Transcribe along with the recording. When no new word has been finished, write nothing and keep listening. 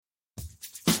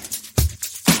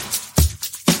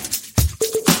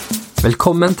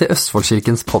Velkommen til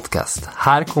Østfoldkirkens podcast.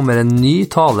 Her kommer en ny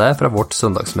tale fra vårt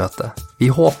søndagsmøte. Vi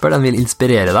håper den vil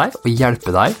inspirere deg og hjelpe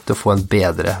deg til å få en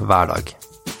bedre hverdag.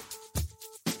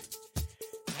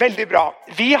 Veldig bra.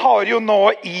 Vi har jo nå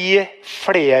i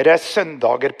flere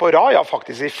søndager på rad, ja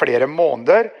faktisk i flere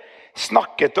måneder,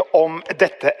 snakket om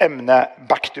dette emnet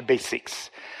Back to Basics.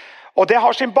 Og det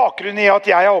har sin bakgrunn i at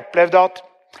jeg har opplevd at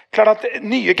klart at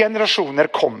nye generasjoner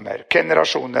kommer,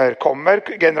 generasjoner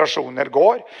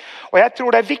går. Og jeg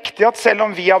tror det er viktig at selv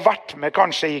om vi har vært med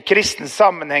kanskje i kristne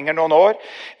sammenhenger noen år,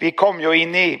 vi kom jo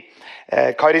inn i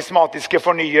karismatiske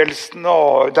fornyelsen,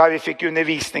 og der vi fikk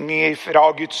undervisning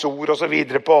fra Guds ord og så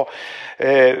videre på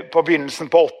begynnelsen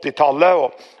på 80-tallet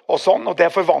og sånn, og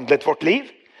det forvandlet vårt liv.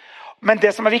 Men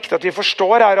det som er viktig at vi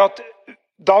forstår er at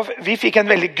da vi fikk en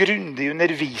veldig grundig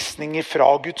undervisning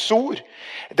fra Guds ord.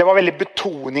 Det var veldig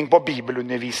betoning på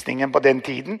bibelundervisningen på den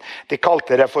tiden. De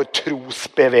kalte det for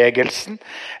trosbevegelsen.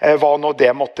 Hva nå det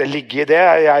måtte ligge i det.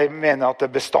 Jeg mener at det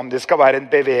bestandig skal være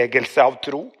en bevegelse av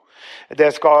tro. Det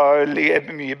skal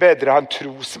mye bedre ha en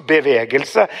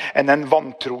trosbevegelse enn en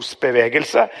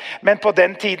vantrosbevegelse. Men på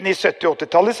den tiden i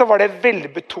 70-80-tallet så var det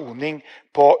veldig betoning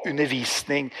på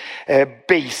undervisning,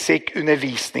 basic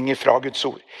undervisning fra Guds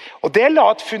ord. Og det la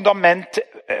et fundament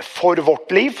for vårt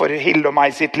liv, for Hilde og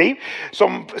meg sitt liv,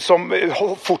 som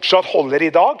fortsatt holder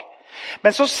i dag.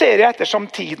 Men så ser jeg ettersom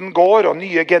tiden går og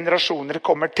nye generasjoner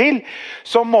kommer til,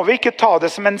 så må vi ikke ta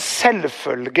det som en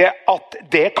selvfølge at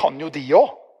det kan jo de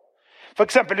også. For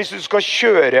eksempel hvis du skal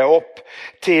kjøre opp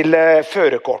til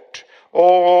førerkort,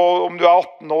 og om du er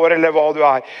 18 år eller hva du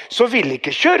er, så vil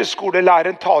ikke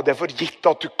kjøreskolelæreren ta det for gitt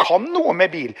at du kan noe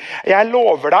med bil. Jeg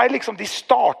lover deg, liksom, de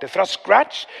starter fra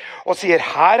scratch og sier,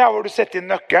 her er hvor du setter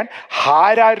inn nøkkelen,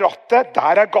 her er rattet,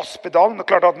 der er gasspedalen. Og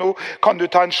klart at nå kan du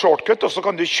ta en shortcut, og så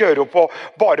kan du kjøre opp og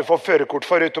bare få førerkort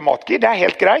for automatgir. Det er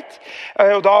helt greit,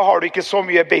 og da har du ikke så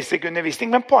mye basic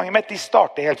undervisning, men poenget med at de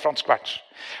starter helt fra scratch.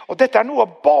 Og dette er noe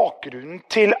av bakgrunnen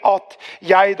til at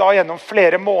jeg da gjennom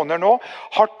flere måneder nå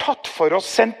har tatt for oss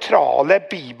sentrale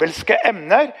bibelske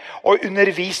emner og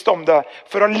undervist om det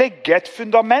for å legge et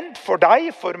fundament for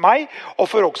deg, for meg og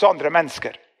for også andre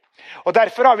mennesker. Og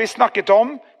derfor har vi snakket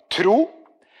om tro,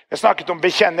 vi har snakket om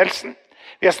bekjennelsen,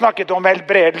 vi har snakket om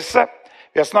helbredelse,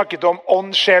 vi har snakket om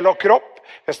ånd, sjel og kropp,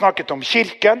 vi har snakket om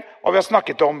kirken og vi har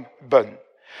snakket om bønn.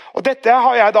 Og dette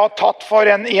har jeg da tatt for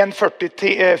i en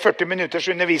 40 minutters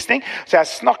undervisning, så jeg har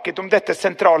snakket om dette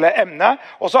sentrale emnet,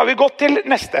 og så har vi gått til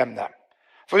neste emne.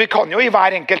 For vi kan jo i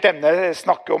hver enkelt emne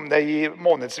snakke om det i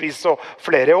månedsvis og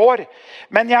flere år.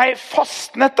 Men jeg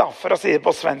fastnet da, for å si det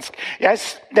på svensk.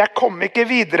 Jeg kom ikke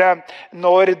videre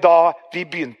når da vi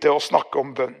begynte å snakke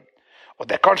om bønn.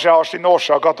 Og det kanskje har sin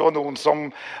årsak at det var noen som,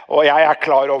 og jeg er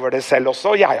klar over det selv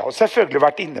også, og jeg har selvfølgelig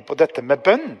vært inne på dette med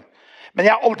bønn. Men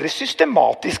jeg har aldri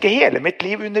systematisk i hele mitt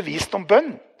liv undervist om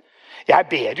bønn.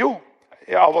 Jeg ber jo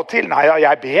av og til. Nei,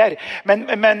 jeg ber.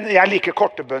 Men jeg liker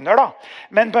korte bønner da.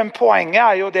 Men poenget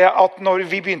er jo det at når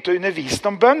vi begynte å undervise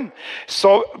om bønn,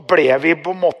 så ble vi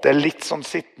på en måte litt sånn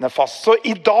sittende fast. Så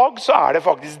i dag så er det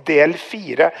faktisk del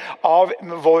 4 av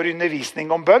vår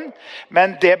undervisning om bønn.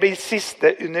 Men det blir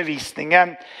siste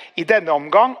undervisningen i denne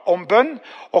omgang om bønn.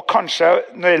 Og kanskje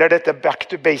når det gjelder dette back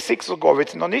to basics, så går vi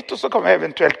til noe nytt, og så kan vi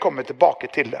eventuelt komme tilbake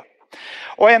til det.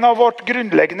 Og en av vårt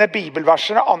grunnleggende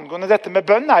bibelversene angående dette med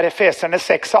bønn er Efeserne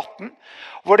 6,18,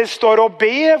 hvor det står å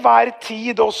be hver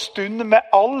tid og stund med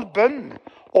all bønn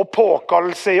og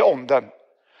påkallelse i ånden.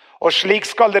 Og slik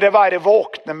skal dere være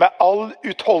våkne med all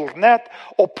utholdenhet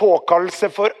og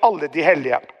påkallelse for alle de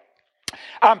hellige.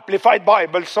 Amplified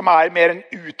Bible, som er mer en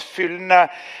utfyllende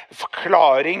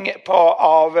forklaring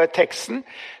av teksten,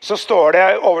 så står det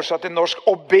oversatt til norsk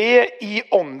å be i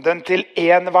ånden til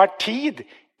enhver tid,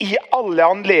 i alle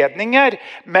anledninger,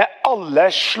 med alle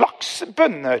slags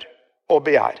bønner og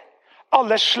begjær.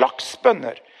 Alle slags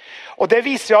bønner. Og det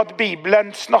viser jo at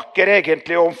Bibelen snakker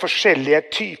egentlig om forskjellige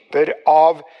typer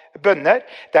av bønner.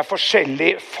 Det er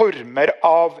forskjellige former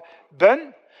av bønn.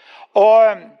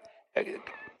 Og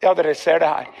ja, dere ser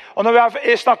det her. Og når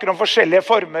vi snakker om forskjellige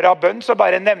former av bønn, så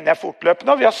bare nevner jeg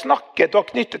fortløpende. Og vi har snakket og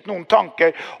knyttet noen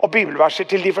tanker og bibelverser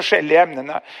til de forskjellige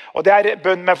emnene. Og det er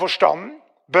bønn med forstanden,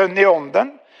 bønn i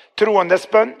ånden, troendes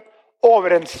bønn,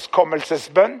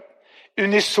 overenskommelsesbønn,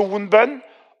 unisonbønn,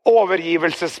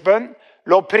 overgivelsesbønn,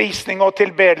 lovprisning og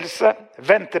tilbedelse,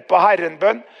 vente på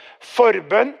Herrenbønn,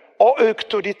 forbønn og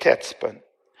autoritetsbønn.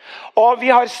 Og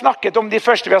vi har snakket om de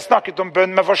første, vi har snakket om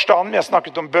bønn med forstand, vi har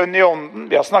snakket om bønn i ånden,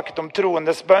 vi har snakket om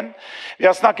troendes bønn, vi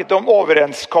har snakket om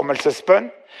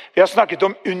overenskommelsesbønn, vi har snakket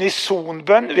om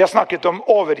unisonbønn, vi har snakket om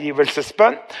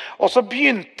overgivelsesbønn, og så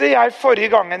begynte jeg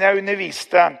forrige gangen jeg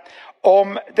underviste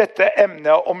om dette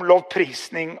emnet om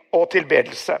lovprisning og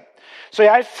tilbedelse. Så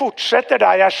jeg fortsetter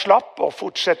der jeg slapp og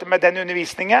fortsetter med den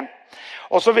undervisningen.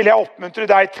 Og så vil jeg oppmuntre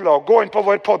deg til å gå inn på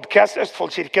vår podcast,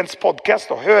 Østfoldkirkens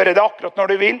podcast, og høre det akkurat når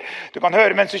du vil. Du kan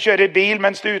høre mens du kjører bil,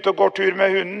 mens du er ute og går tur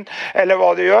med hunden, eller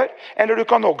hva du gjør. Eller du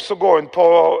kan også gå inn på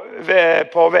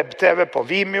web-tv, på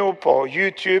Vimeo, på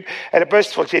YouTube, eller på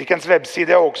Østfoldkirkens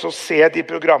webside, og også se de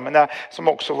programmene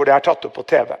som også hvor det er tatt opp på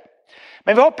TV.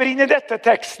 Men vi hopper inn i dette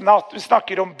teksten at vi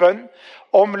snakker om bønn,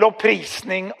 om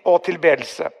lovprisning og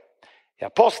tilbedelse. I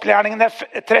Apostelgjerningene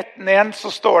 13:1 så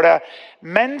står det,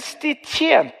 mens de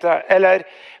tjente, eller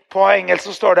på engelsk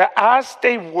så står det, as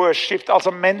they worshipped, altså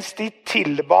mens de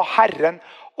tilba Herren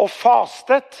og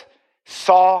fastet,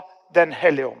 sa den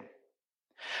Hellige Ånd.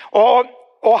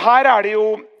 Og her er det jo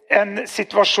en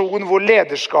situasjon hvor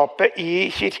lederskapet i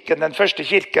kirken, den første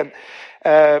kirken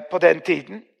på den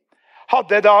tiden,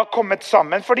 hadde da kommet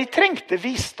sammen, for de trengte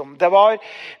visdom. Det var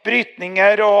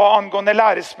brytninger og angående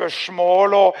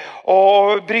lærespørsmål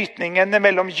og brytningen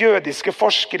mellom jødiske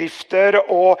forskrifter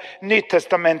og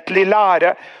nytestamentlig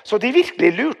lære. Så de virkelig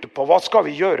lurte på hva skal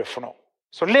vi gjøre for noe.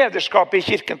 Så lederskapet i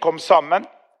kirken kom sammen.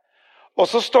 Og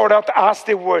så står det at as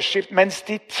they worship, mens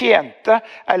de tjente,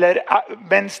 eller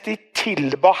mens de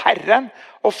tilba Herren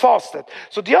og fastet.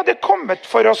 Så de hadde kommet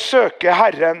for å søke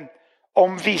Herren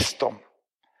om visdom.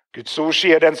 Guds ord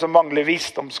sier den som mangler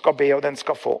visdom skal be, og den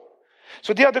skal få.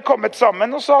 Så de hadde kommet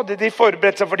sammen, og så hadde de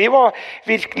forberedt seg, for de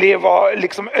virkelig var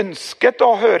liksom ønsket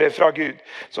å høre fra Gud.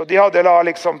 Så de hadde da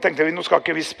liksom tenkt, nå skal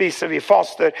ikke vi spise, vi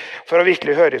faster for å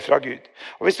virkelig høre fra Gud.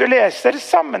 Og hvis du leser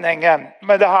sammenhengen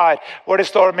med det her, hvor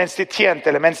det står mens de tjente,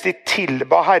 eller mens de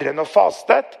tilba Herren og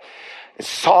fastet,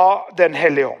 sa den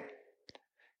Hellige Ånd.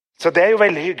 Så det er jo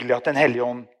veldig hyggelig at den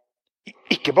Hellige Ånd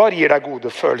ikke bare gir deg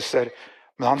gode følelser,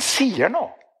 men han sier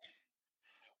noe.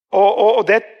 Og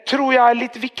det tror jeg er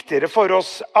litt viktigere for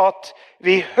oss at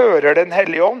vi hører den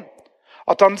Hellige Ånd.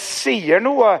 At han sier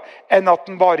noe enn at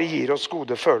han bare gir oss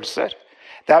gode følelser.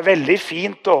 Det er veldig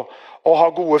fint å ha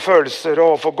gode følelser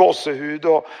og få gåsehud.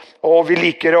 Og vi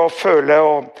liker å føle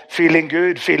og feeling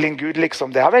good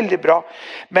liksom. Det er veldig bra.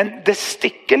 Men det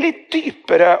stikker litt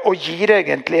dypere og gir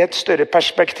egentlig et større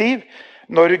perspektiv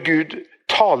når Gud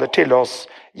taler til oss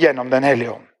gjennom den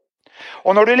Hellige Ånd.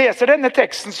 Og når du leser denne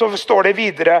teksten så står det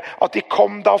videre at de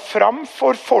kom da fram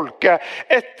for folket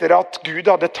etter at Gud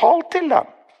hadde talt til dem.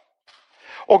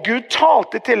 Og Gud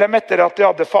talte til dem etter at de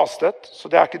hadde fastet, så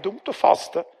det er ikke dumt å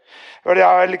faste. For det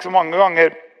er liksom mange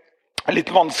ganger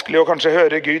litt vanskelig å kanskje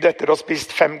høre Gud etter å ha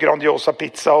spist 5 Grandiosa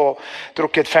pizza og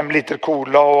drukket 5 liter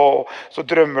cola, og så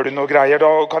drømmer du noe greier. Da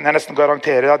kan jeg nesten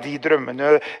garantere at de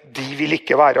drømmene, de vil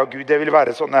ikke være av Gud. Det vil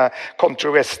være sånne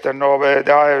country western og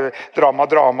det er drama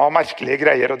og merkelige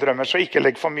greier og drømmer, så ikke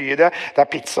legg for mye i det. Det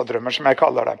er pizzadrømmer som jeg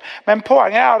kaller dem. Men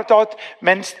poenget er at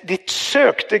mens de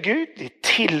søkte Gud, de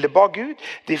tilba Gud,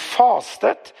 de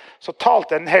fastet, så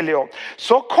talte den Hellige Ånd.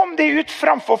 Så kom de ut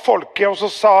framfor folket og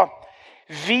så sa,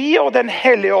 vi og den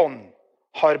Hellige Ånd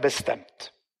har bestemt.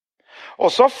 Og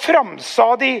så framsa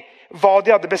de hva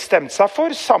de hadde bestemt seg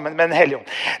for sammen med den Hellige Ånd.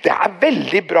 Det er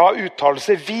veldig bra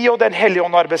uttalelse. Vi og den Hellige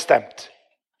Ånd har bestemt.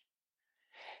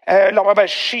 La meg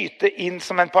bare skyte inn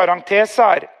som en parentes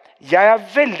her. Jeg er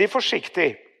veldig forsiktig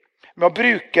med å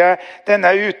bruke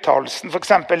denne uttalelsen, for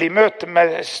eksempel i møte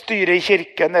med styret i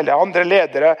kirken eller andre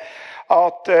ledere,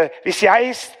 at hvis jeg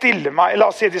stiller meg, la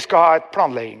oss si de skal ha et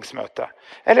planleggingsmøte,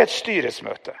 eller et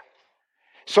styresmøte,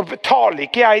 så taler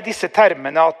ikke jeg i disse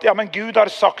termene at ja, men Gud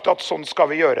har sagt at sånn skal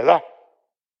vi gjøre det.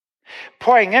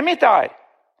 Poenget mitt er,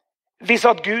 hvis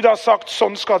at Gud har sagt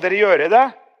sånn skal dere gjøre det,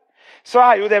 så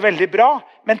er jo det veldig bra.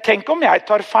 Men tenk om jeg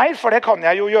tar feil, for det kan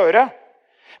jeg jo gjøre.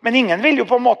 Men ingen vil jo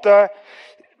på en måte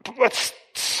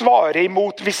svare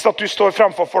imot hvis at du står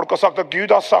framfor folk og sagt at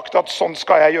Gud har sagt at sånn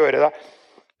skal jeg gjøre det.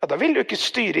 Ja, da vil jo ikke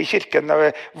styret i kirken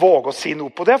våge å si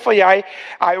noe på det, for jeg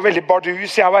er jo veldig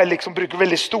bardus, jeg liksom bruker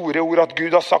veldig store ord at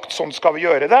Gud har sagt sånn skal vi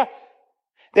gjøre det.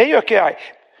 Det gjør ikke jeg.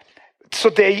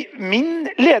 Så det er min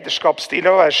lederskapsstil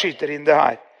å være skyter inn det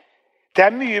her. Det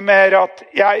er mye mer at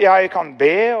jeg kan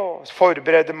be og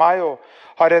forberede meg og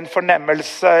har en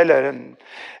fornemmelse eller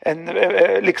en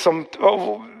liksom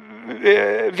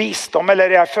visdom,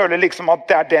 eller jeg føler liksom at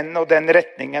det er den og den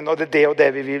retningen, og det og det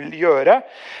vi vil gjøre.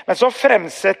 Men så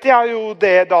fremsetter jeg jo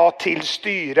det da til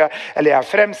styret, eller jeg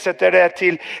fremsetter det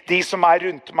til de som er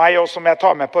rundt meg, og som jeg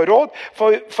tar med på råd.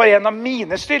 For en av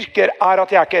mine styrker er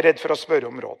at jeg ikke er redd for å spørre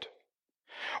om råd.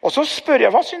 Og så spør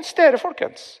jeg, hva syns dere,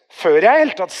 folkens? Før jeg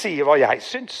helt tatt sier hva jeg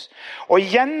syns. Og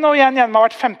igjen, når jeg har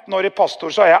vært 15 år i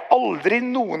pastor, så har jeg aldri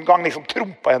noen gang liksom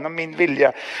trumpet gjennom min vilje.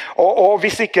 Og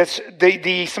hvis ikke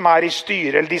de som er i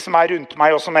styret, eller de som er rundt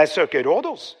meg, og som jeg søker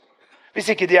råd hos. Hvis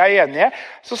ikke de er enige,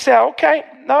 så sier jeg, ok,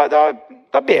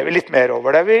 da ber vi litt mer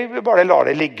over det. Vi bare lar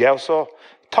det ligge, og så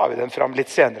tar vi den fram litt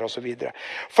senere og så videre.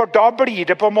 For da blir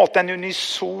det på en måte en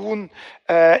unison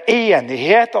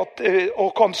enighet og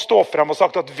kan stå frem og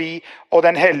sagt at vi og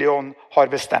den Hellige Ånd har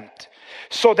bestemt.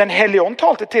 Så den Hellige Ånd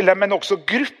talte til dem, men også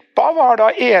gruppa var da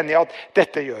enige at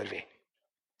dette gjør vi.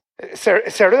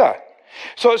 Ser du det?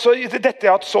 Så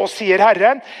dette at så sier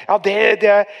Herren, ja, det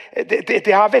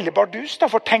er veldig bardust,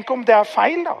 da, for tenk om det er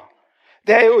feil da.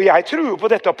 Jeg tror jo på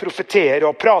dette å profetere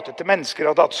og prate til mennesker,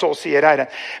 at så sier Herren.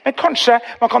 Men kanskje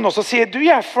man kan også si,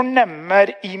 jeg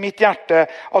fornemmer i mitt hjerte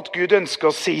at Gud ønsker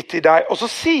å si til deg, og så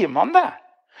sier man det.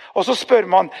 Og så spør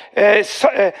man,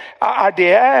 er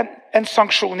det en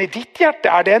sanksjon i ditt hjerte?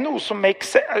 Er det noe som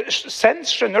makes sense,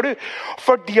 skjønner du?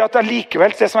 Fordi at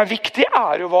allikevel, det som er viktig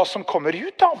er jo hva som kommer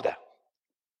ut av det.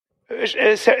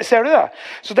 Ser du det?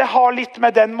 Så det har litt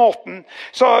med den måten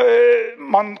så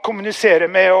man kommuniserer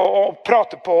med og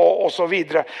prater på og så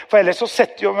videre. For ellers så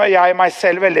setter jo jeg meg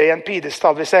selv veldig i en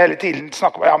pidestall hvis jeg hele tiden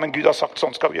snakker om, ja, men Gud har sagt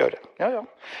sånn skal vi gjøre. Ja.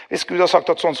 Hvis Gud har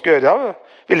sagt at sånn skal vi gjøre det,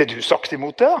 ville du sagt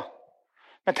imot det da?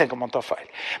 Men tenk om man tar feil.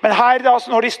 Men her da,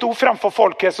 når de sto fremfor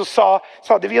folket, så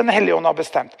sa de vi en Hellige Ånd har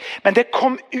bestemt. Men det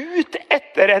kom ut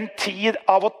etter en tid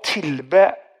av å tilbe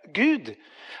Gud.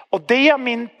 Og det er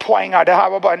min poeng her. Det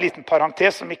her var bare en liten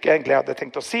parentes som ikke egentlig hadde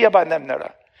tenkt å si. Jeg bare nevner det.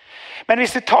 Men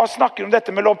hvis vi snakker om dette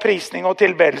med lovprisning og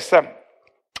tilbedelse,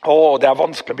 det er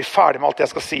vanskelig å bli ferdig med alt jeg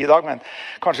skal si i dag, men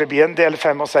kanskje det blir en del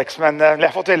 5 og 6, men jeg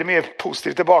har fått veldig mye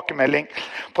positiv tilbakemelding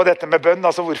på dette med bønn.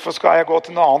 Altså hvorfor skal jeg gå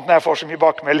til noe annet når jeg får så mye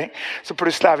tilbakemelding? Så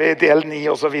plutselig er vi i del 9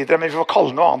 og så videre, men vi får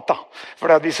kalle noe annet da. For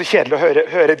det blir så kjedelig å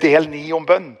høre del 9 om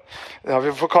bønn. Ja,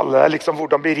 vi får kalle det liksom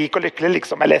hvordan bli rik og lykkelig,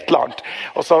 liksom, eller et eller annet.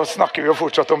 Og så snakker vi jo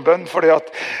fortsatt om bønn, fordi at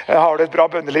har du et bra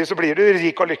bønneliv, så blir du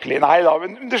rik og lykkelig. Nei da,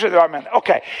 men du skjønner hva jeg mener. Ok,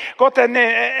 godt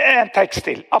en tekst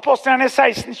til. Apostlene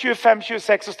 16, 25,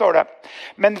 26 så står det.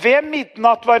 Men ved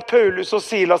midnatt var Paulus og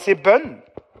Silas i bønn,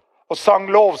 og sang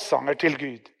lovsanger til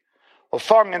Gud. Og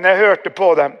fangene hørte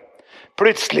på dem.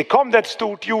 Plutselig kom det et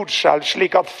stort jordskjelv,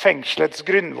 slik at fengselets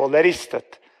grunnvoll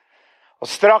ristet. Og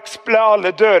straks ble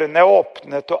alle dørene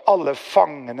åpnet, og alle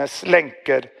fangenes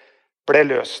lenker ble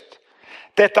løst.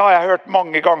 Dette har jeg hørt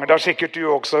mange ganger, det har sikkert du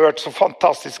også hørt, så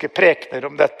fantastiske prekener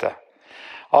om dette.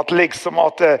 At liksom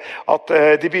at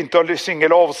de begynte å synge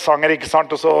lovsanger, ikke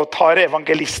sant? Og så tar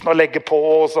evangelisten og legger på,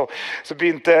 og så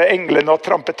begynte englene å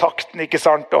trampe takten, ikke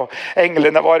sant? Og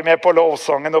englene var med på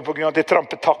lovsangen, og på grunn av de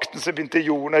trampet takten, så begynte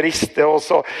jorden å riste,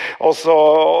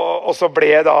 og så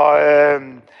ble da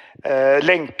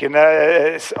lenkene,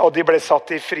 og de ble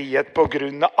satt i frihet på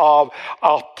grunn av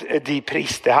at de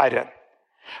priste Herren.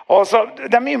 Og så,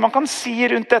 det er mye man kan si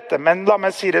rundt dette, men la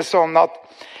meg si det sånn at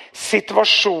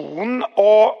situasjonen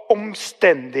og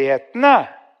omstendighetene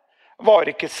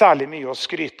var ikke særlig mye å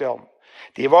skryte om.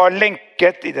 De var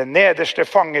lenket i den nederste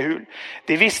fangehul.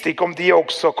 De visste ikke om de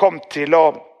også kom til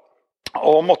å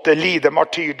måtte lide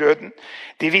martyrdøden.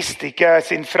 De visste ikke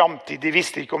sin framtid. De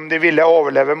visste ikke om de ville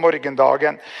overleve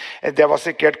morgendagen. Det var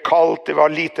sikkert kaldt, det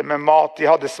var lite med mat,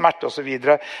 de hadde smerte og så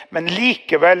videre. Men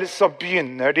likevel så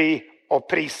begynner de å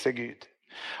prise Gud.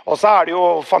 Og så er det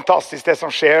jo fantastisk det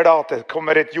som skjer da, at det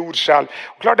kommer et jordskjelv.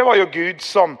 Og klart det var jo Gud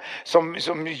som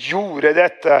gjorde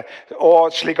dette,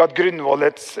 og slik at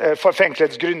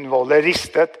fengselets grunnvoller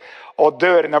ristet, og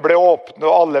dørene ble åpne,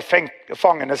 og alle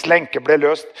fangenes lenker ble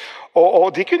løst.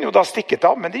 Og de kunne jo da stikket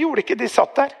av, men de gjorde ikke, de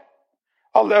satt der.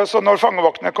 Så når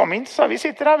fangevaktene kom inn, så vi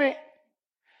sitter her vi.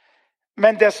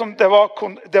 Men det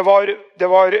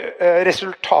var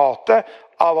resultatet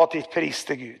av at de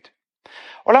priste Gud.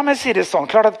 Og la meg si det sånn,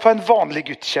 klart at på en vanlig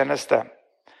gudstjeneste,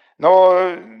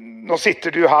 nå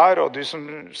sitter du her, og du som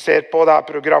ser på det her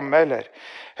programmet, eller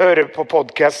hører på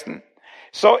podcasten,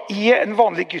 så i en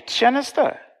vanlig gudstjeneste,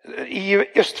 i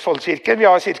Østfoldkirken, vi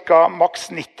har cirka maks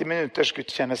 90 minutters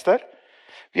gudstjenester.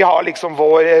 Vi har liksom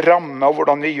vår ramme og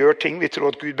hvordan vi gjør ting. Vi tror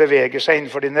at Gud beveger seg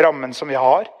innenfor den rammen som vi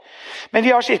har. Men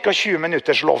vi har cirka 20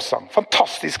 minutters lovsang.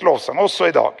 Fantastisk lovsang, også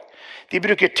i dag. De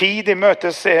bruker tid, de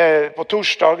møtes på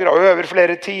torsdager og øver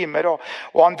flere timer,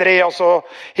 og Andreas og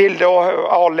Hilde og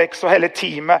Alex og hele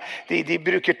teamet, de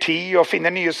bruker tid og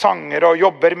finner nye sanger og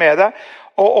jobber med det.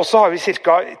 Og så har vi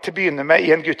cirka til å begynne med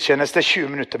i en gudstjeneste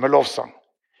 20 minutter med lovsang.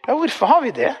 Ja, hvorfor har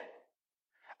vi det?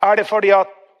 Er det fordi at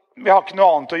vi har ikke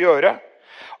noe annet å gjøre?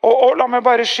 Og la meg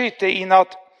bare skyte inn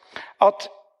at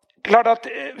Klart at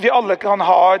vi alle kan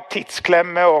ha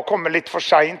tidsklemme og komme litt for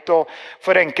sent, og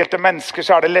for enkelte mennesker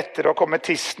så det lettere å komme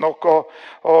tidsnok,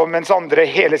 og mens andre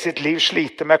hele sitt liv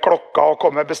sliter med klokka og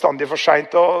kommer bestandig for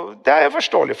sent, og det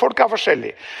forståelig, folk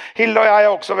forskjellige. Hilde og jeg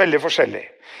også veldig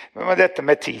forskjellige. Men dette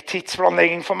med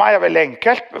tidsplanlegging for meg veldig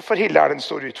enkelt, for Hilde det en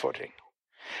stor utfordring.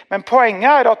 Men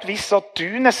poenget at hvis at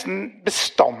du nesten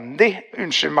bestandig,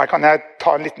 unnskyld meg, kan jeg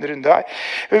ta en liten runde her?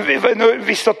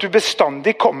 Hvis at du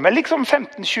bestandig kommer liksom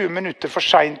 15-20 minutter for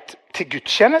sent til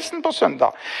gudstjenesten på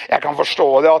søndag. Jeg kan forstå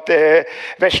det at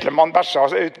veslemann bæsja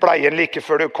ut bleien like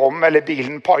før du kom, eller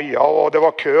bilen paia, og det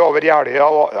var kø over Jeløya.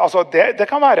 Altså det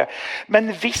kan være.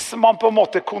 Men hvis man på en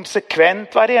måte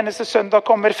konsekvent hver eneste søndag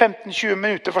kommer 15-20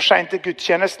 minutter for sent til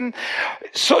gudstjenesten,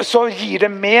 så gir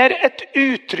det mer et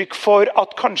uttrykk for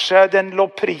at kanskje den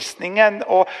lovprisningen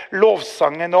og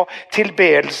lovsangen og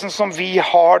tilbedelsen som vi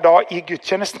har da i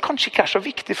gudstjenesten, kanskje ikke så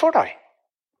viktig for deg.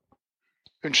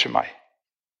 Unnskyld meg.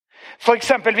 For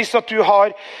eksempel hvis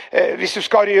du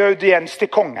skal i audiens til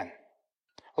kongen,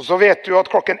 og så vet du at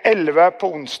klokken 11 på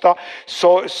onsdag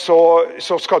så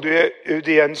skal du i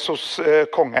audiens hos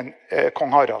kong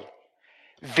Harald.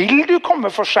 Vil du komme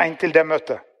for sent til det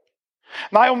møtet?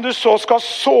 Nei, om du så skal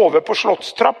sove på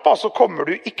slottstrappa, så kommer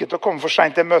du ikke til å komme for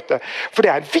sent til møtet, for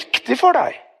det viktig for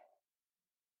deg.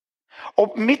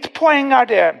 Og mitt poeng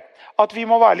det at vi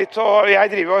må være litt, og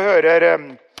jeg driver og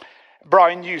hører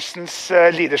Brian Houstons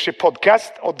leadership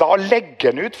podcast, og da legger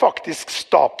han ut faktisk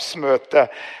stabsmøtet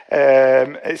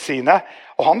sine.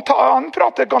 Og han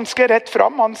prater ganske rett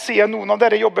fram. Han sier noen av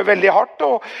dere jobber veldig hardt,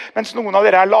 og mens noen av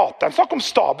dere later. Han snakker om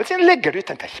staben sin, legger det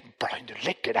ut. Jeg tenker, Brian, du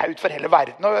legger det ut for hele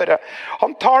verden å høre.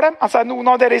 Han tar dem. Han sier,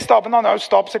 noen av dere i staben, han jo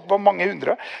stab sikkert på mange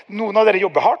hundre. Noen av dere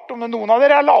jobber hardt, og noen av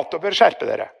dere late og bør skjerpe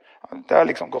dere. Det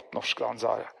liksom godt norsk da han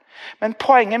sa det. Men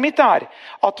poenget mitt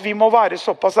at vi må være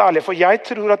såpass ærlige, for jeg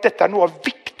tror at dette noe av det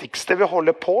viktigste vi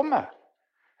holder på med,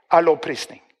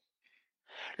 lovprisning.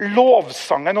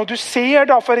 Lovsangen, og du ser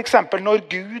da for eksempel når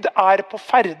Gud på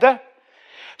ferde,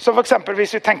 så for eksempel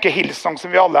hvis vi tenker Hillsong,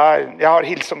 som vi alle jeg har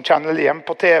Hillsong Channel hjem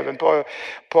på TV,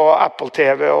 på Apple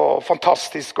TV, og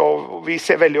fantastisk, og vi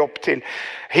ser veldig opp til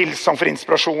Hillsong for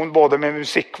inspirasjon, både med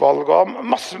musikkvalg og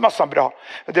masse bra.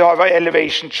 Du har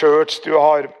Elevation Church, du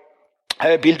har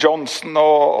Bill Johnson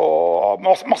og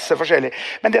masse forskjellig.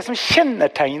 Men det som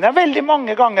kjennetegner veldig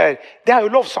mange ganger, det jo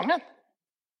lovsangen.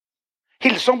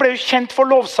 Hillsong ble jo kjent for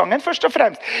lovsangen først og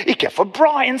fremst. Ikke for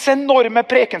Brians enorme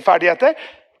prekenferdigheter.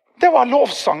 Det var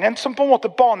lovsangen som på en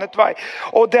måte banet vei.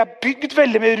 Og det bygd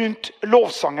veldig mye rundt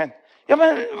lovsangen. Ja,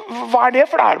 men hva det?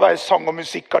 For det bare sang og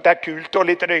musikk, at det kult og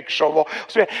litt røykshow og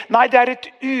så videre. Nei, det et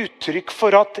uttrykk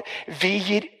for at vi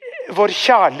gir vår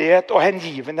kjærlighet og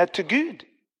hengivenhet til Gud.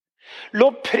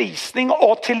 Lovprisning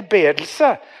og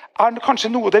tilbedelse kanskje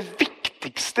noe av det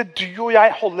viktigste du og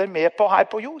jeg holder med på her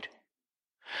på jord.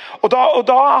 Og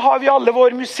da har vi alle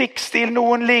vår musikkstil.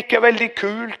 Noen liker veldig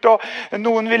kult, og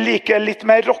noen vil like litt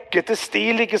mer rockete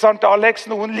stil, ikke sant, Alex?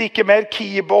 Noen liker mer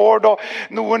keyboard, og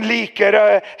noen liker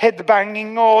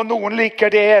headbanging, og noen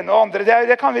liker det ene og andre.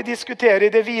 Det kan vi diskutere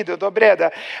i det vide og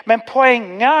brede. Men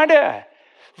poenget det.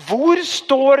 Hvor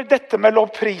står dette med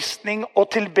lovprisning og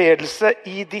tilbedelse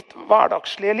i ditt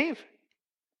hverdagslige liv?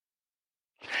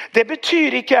 Det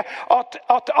betyr ikke at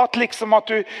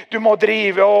du må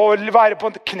drive og være på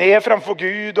et kne fremfor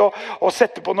Gud og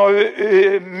sette på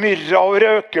noe myrra og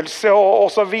røkelse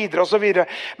og så videre og så videre.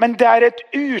 Men det et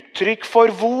uttrykk for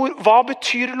hva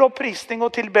betyr lovprisning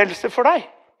og tilbedelse for deg?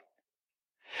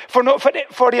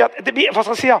 Fordi at, hva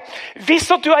skal jeg si?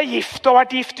 Hvis at du gift og har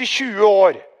vært gift i 20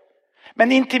 år, men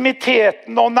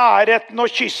intimiteten og nærheten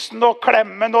og kyssen og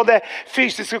klemmen og det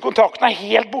fysiske kontakten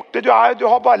helt borte. Du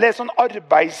har bare en sånn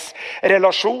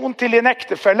arbeidsrelasjon til din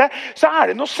ektefelle. Så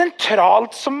det noe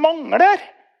sentralt som mangler.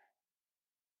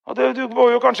 Og du må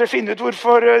jo kanskje finne ut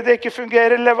hvorfor det ikke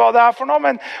fungerer, eller hva det for noe.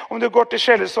 Men om du går til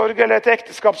sjelesorg eller til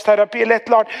ekteskapsterapi eller et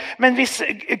eller annet. Men hvis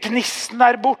gnisten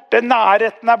borte,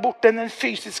 nærheten borte, den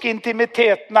fysiske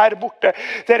intimiteten borte.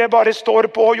 Dere bare står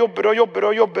på og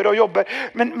jobber.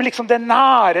 Men liksom det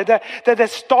nære, det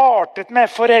startet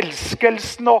med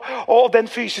forelskelsen og den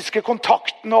fysiske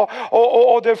kontakten.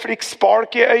 Og det fikk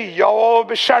spark i øya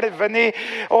og skjelven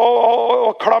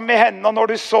og klam i hendene når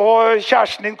du så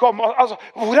kjæresten din komme. Altså,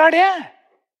 hvor det?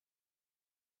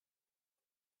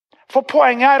 For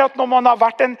poenget at når man har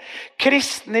vært en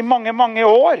kristen i mange, mange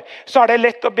år, så det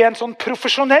lett å bli en sånn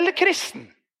profesjonell kristen.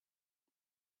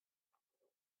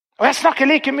 Og jeg snakker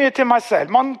like mye til meg selv.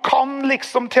 Man kan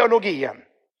liksom teologien.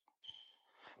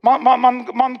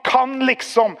 Man kan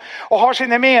liksom og har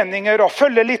sine meninger og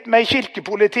følger litt med i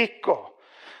kirkepolitikk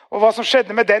Og hva som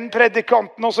skjedde med den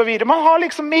predikanten og så videre. Man har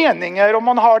liksom meninger, og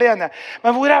man har det ene.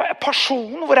 Men hvor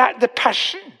passionen? Hvor the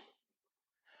passion?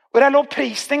 Hvor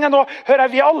lovprisningen? Nå hører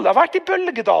jeg, vi alle har vært i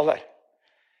bølgedaler.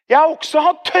 Jeg har også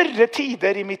hatt tørre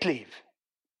tider i mitt liv.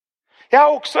 Jeg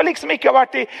har også liksom ikke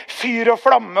vært i fyr og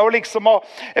flamme og liksom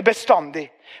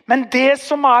bestandig. Men det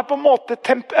som på en måte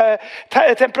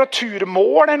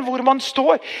temperaturmålen hvor man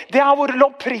står, det hvor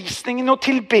lovprisningen og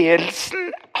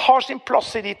tilbedelsen har sin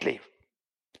plass i ditt liv.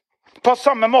 På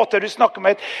samme måte du snakker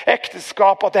med et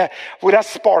ekteskap, hvor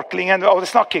sparklingen, og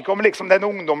det snakker ikke om liksom den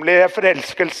ungdomlige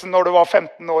forelskelsen når du var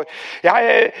 15 år.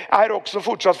 Jeg også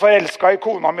fortsatt forelsket i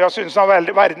kona mi, og synes hun var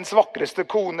verdens vakreste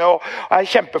kone, og jeg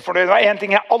kjempefornøyd. Det var en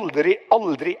ting jeg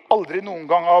aldri noen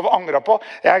gang har angret på.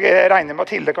 Jeg regner med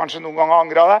at Hilde kanskje noen gang har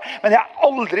angret det, men jeg har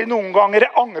aldri noen ganger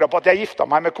angret på at jeg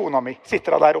giftet meg med kona mi.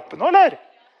 Sitter hun der oppe nå, eller?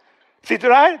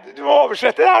 Sitter du der? Du må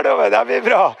oversette der, det blir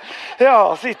bra.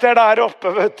 Ja, sitter der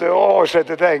oppe, vet du, og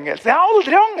oversetter til engelsk. Jeg har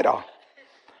aldri angret.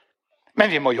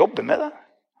 Men vi må jobbe med det.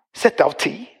 Sette av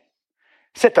tid.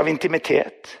 Sette av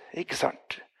intimitet, ikke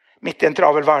sant? Midt i en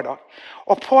travel hverdag.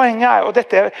 Og poenget og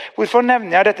dette, hvorfor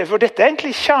nevner jeg dette? For dette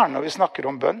egentlig kjernen når vi snakker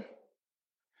om bønn.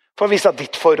 For hvis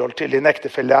ditt forhold til din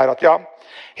ektefelle at ja,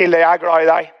 Hille, jeg glad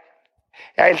i deg.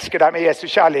 Jeg elsker deg med Jesu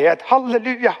kjærlighet.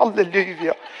 Halleluja,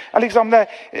 halleluja. Ja, liksom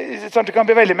det kan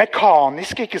bli veldig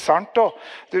mekanisk, ikke sant?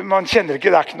 Og man kjenner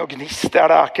ikke, det ikke noe gnist. Det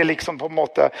ikke liksom på en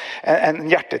måte en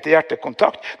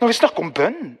hjerte-til-hjerte-kontakt. Når vi snakker om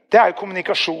bønn, det jo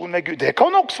kommunikasjon med Gud. Det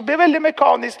kan også bli veldig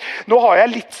mekanisk. Nå har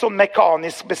jeg litt sånn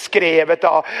mekanisk beskrevet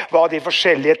av hva de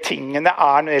forskjellige tingene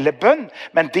når det gjelder bønn.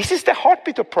 Men this is the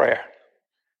heartbeat of prayer.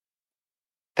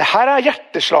 Det her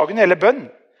hjerteslaget når det gjelder bønn.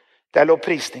 Det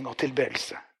lovprisning og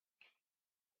tilbedelse.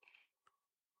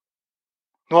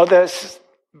 Noe av det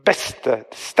beste,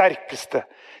 det sterkeste,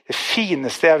 det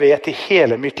fineste jeg vet i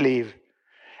hele mitt liv,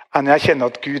 når jeg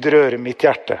kjenner at Gud rører mitt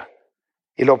hjerte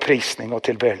i lovprisning og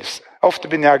tilbedelse.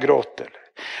 Ofte begynner jeg å gråte.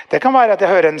 Det kan være at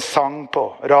jeg hører en sang på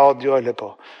radio, eller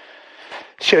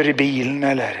kjører i bilen,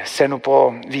 eller ser noe på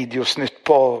videosnutt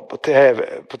på TV.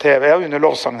 Jeg under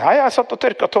lovsangen her, jeg satt og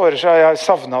tørket tårer, så jeg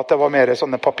savnet at det var mer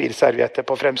sånne papirservietter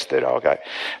på fremste rag her.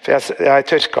 For jeg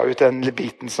tørket ut den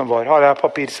biten som var. Har jeg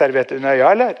papirservietter under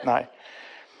øya, eller? Nei.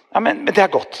 Ja, men det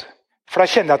godt. For da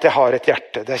kjenner jeg at jeg har et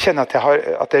hjerte. Da kjenner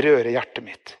jeg at det rører hjertet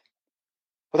mitt.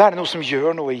 Og det det noe som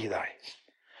gjør noe i deg.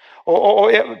 Og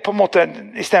på en måte,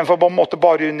 i stedet for på en måte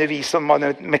bare undervise om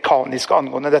mekanisk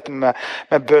angående dette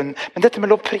med bønn, men dette med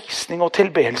lovprisning og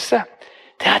tilbedelse,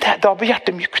 da blir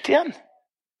hjertet mjukt igjen.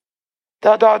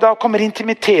 Da kommer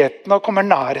intimiteten og kommer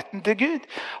nærheten til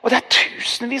Gud. Og det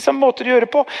tusenvis av måter å gjøre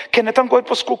på. Kenneth han går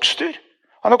på skogstur.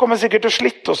 Han har kommet sikkert til å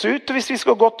slitte oss ut hvis vi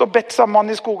skal gått og bedt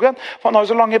sammen i skogen. For han har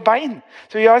jo så lange bein.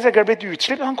 Så vi har sikkert blitt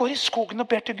utslitt. Han går i skogen og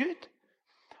ber til Gud.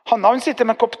 Hun sitter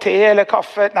med en kopp te eller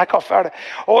kaffe, kaffe det,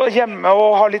 og hjemme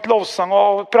og har litt lovsang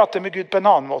og prater med Gud på en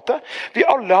annen måte. Vi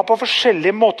alle har på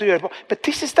forskjellige måter å gjøre på. But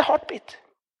this is the heartbeat.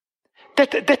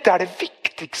 Dette det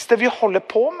viktigste vi holder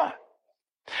på med.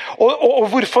 Og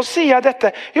hvorfor sier jeg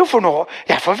dette? Jo, for nå,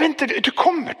 jeg forventer, du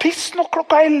kommer tids nå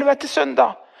klokka 11 til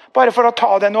søndag. Bare for å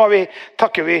ta det, nå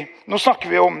snakker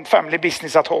vi om family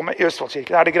business at home i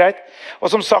Østfoldkirken, det greit?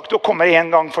 Og som sagt, du kommer en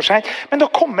gang for sent, men da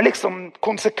kommer liksom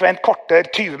konsekvent kvarter,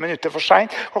 20 minutter for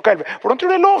sent, klokka 11. Hvordan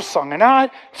tror du lovsangerne her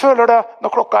føler det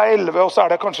når klokka 11, og så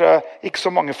det kanskje ikke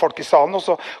så mange folk i salen, og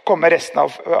så kommer resten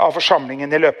av forsamlingen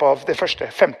i løpet av de første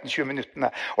 15-20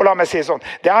 minuttene. Og la meg si sånn,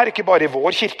 det ikke bare i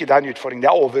vår kirke, det en utfordring,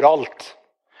 det overalt.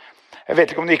 Jeg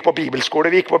vet ikke om du gikk på bibelskole,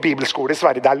 vi gikk på bibelskole i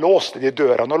Sverige, der låste de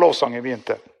døra når lovsangen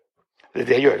begynte.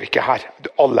 Det gjør vi ikke her.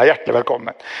 Alle hjertelig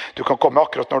velkommen. Du kan komme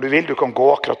akkurat når du vil, du kan gå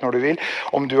akkurat når du vil.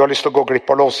 Om du har lyst til å gå glipp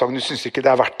av lovsangen, du synes ikke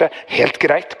det verdt det, helt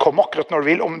greit. Kom akkurat når du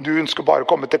vil. Om du ønsker bare å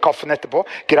komme til kaffen etterpå,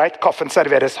 greit. Kaffen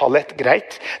serveres 12:30,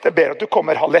 greit. Det bedre at du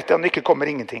kommer 12:30 enn det ikke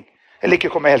kommer ingenting. Eller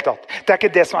ikke kommer helt tatt. Det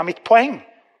ikke det som mitt poeng.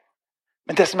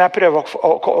 Men det som jeg prøver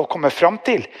å komme fram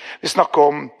til, vi snakker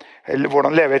om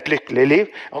hvordan leve et lykkelig liv,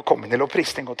 og komme til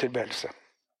lovprisning og tilbedelse.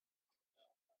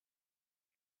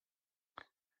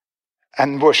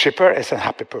 En worshipper is a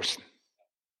happy person.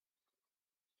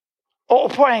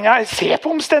 Og poenget se på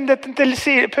omstendigheten til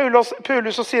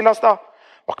Paulus og Silas da.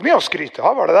 Det var ikke mye å skryte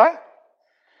av, var det det?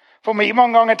 For meg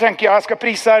mange ganger tenker jeg skal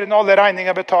prise Herren når alle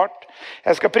regninger betalt.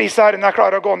 Jeg skal prise Herren når jeg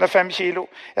klarer å gå ned 5 kilo.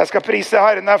 Jeg skal prise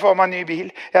Herren når jeg får meg en ny bil.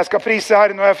 Jeg skal prise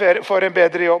Herren når jeg får en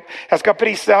bedre jobb. Jeg skal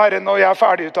prise Herren når jeg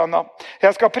ferdigutdannet.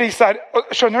 Jeg skal prise Herren.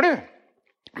 Skjønner du?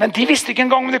 Men de visste ikke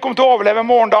engang om de kom til å overleve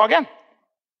morgendagen.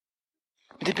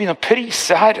 Men de begynner å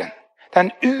prise Herren. Det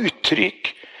en uttrykk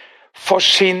for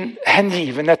sin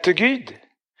hengivenhet til Gud.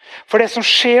 For det som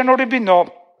skjer når du begynner å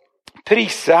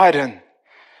prise Herren,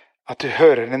 at du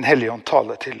hører den hellige ånd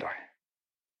tale til deg.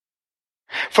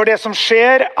 For det som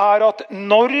skjer at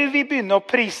når vi begynner å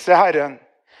prise Herren,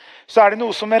 så det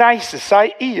noe som reiser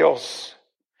seg i oss,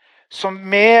 som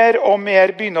mer og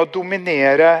mer begynner å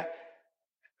dominere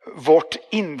vårt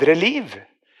indre liv,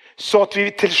 så at vi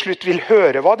til slutt vil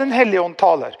høre hva den hellige ånd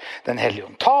taler. Den hellige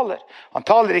ånd taler. Han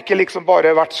taler ikke liksom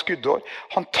bare hvert skuddår.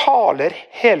 Han taler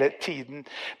hele tiden.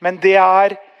 Men det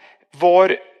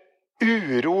vår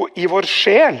uro i vår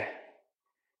sjel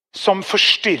som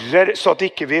forstyrrer, så at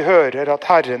ikke vi hører at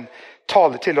Herren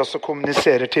taler til oss og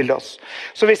kommuniserer til oss.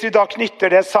 Så hvis vi da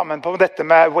knytter det sammen på dette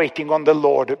med waiting on the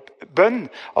Lord bønn,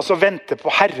 altså vente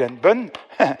på Herren bønn,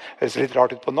 høres litt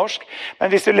rart ut på norsk,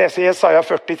 men hvis du leser Jesaja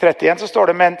 40:31 så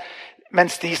står det,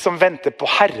 mens de som venter på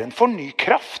Herren får ny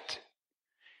kraft.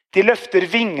 De løfter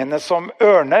vingene som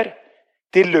ørner,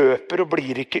 de løper og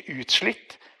blir ikke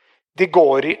utslitt, de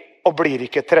går og blir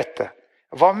ikke trette.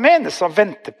 Hva menes å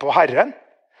vente på Herren?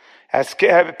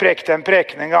 Jeg prekte en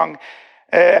preken en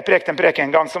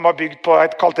gang som var bygd på,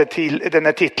 jeg kalte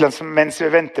denne titelen som «Mens vi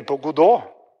venter på Godot».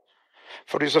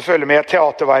 For du som følger med i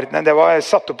teaterverdenen, det var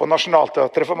satt opp på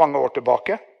Nationalteatret for mange år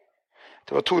tilbake.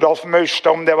 Det var Toralf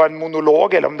Maurstad, om det var en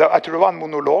monolog, eller jeg tror det var en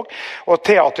monolog. Og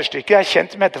teaterstykket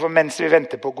kjent som heter for «Mens vi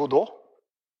venter på Godot».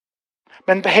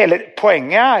 Men hele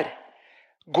poenget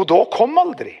Godot kom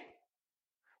aldri.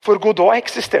 For Godot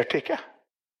eksisterte ikke.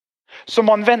 Så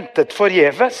man ventet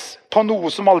forgjeves på noe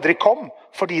som aldri kom,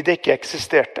 fordi det ikke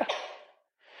eksisterte.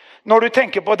 Når du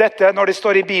tenker på dette, når det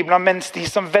står i Bibelen, mens de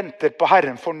som venter på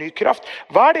Herren får ny kraft,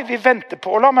 hva det vi venter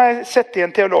på? La meg sette i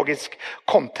en teologisk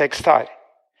kontekst her.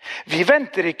 Vi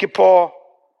venter ikke på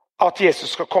at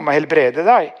Jesus skal komme og helbrede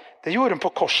deg. Det gjorde han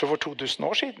på korset for 2000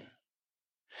 år siden.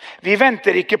 Vi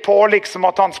venter ikke på liksom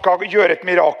at han skal gjøre et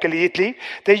mirakel i ditt liv.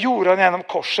 Det gjorde han gjennom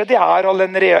korset. Det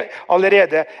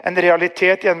allerede en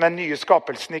realitet gjennom den nye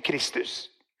skapelsen i Kristus.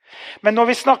 Men når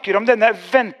vi snakker om denne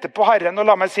vente på Herren, og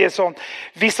la meg si sånn,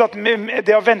 hvis at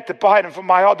det å vente på Herren for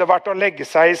meg hadde vært å legge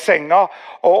seg i senga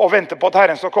og vente på at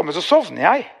Herren skal komme, så sovner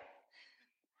jeg.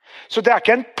 Så det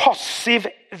ikke en passiv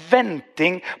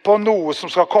venting på noe som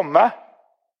skal komme.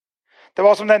 Det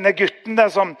var som denne gutten, der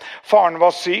som faren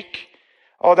var syk,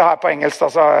 og det her på engelsk,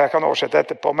 så jeg kan oversette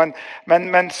etterpå,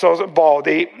 men så ba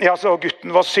de, ja, så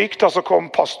gutten var syk, da så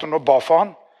kom pastoren og ba for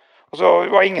han, og så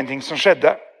var ingenting som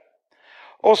skjedde.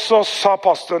 Og så sa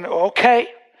pastoren, okay,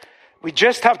 we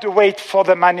just have to wait for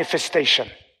the manifestation.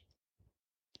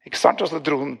 Ikke sant? Og så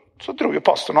dro jo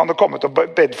pastoren, han hadde kommet og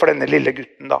bedt for denne lille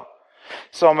gutten da,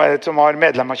 som var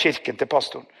medlem av kirken til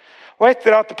pastoren. Og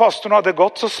etter at pastoren hadde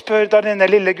gått, så spør da denne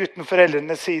lille gutten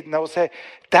foreldrene sidene og sier,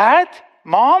 Dad,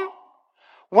 Mom,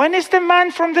 when is the man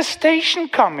from the station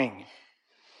coming?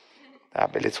 Det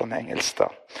blir litt sånn engelsk da.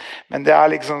 Men det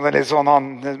liksom litt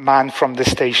sånn man from the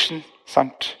station,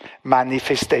 sant?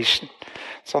 Manifestation.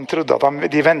 Så han trodde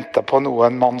at de ventet på noe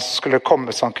en mann skulle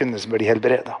komme så han kunne bli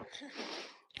helbredet.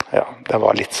 Ja, det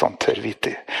var litt sånn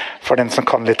tørrvittig for den som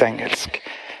kan litt engelsk.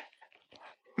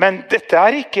 Men dette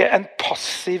ikke en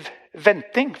passiv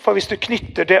venting, for hvis du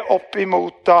knytter det opp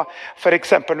imot da, for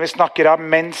eksempel vi snakker av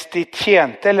mens de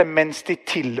tjente, eller mens de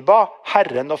tilba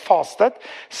Herren og fastet,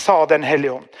 sa den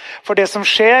hellige ånd. For det som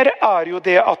skjer jo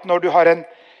det at når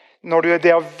du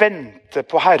det å vente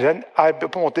på Herren på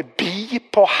en måte bi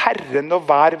på Herren og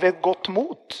vær ved godt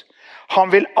mot. Han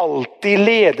vil alltid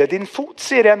lede din fot,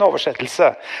 sier en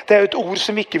oversettelse. Det jo et ord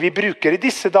som ikke vi bruker i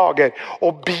disse dager,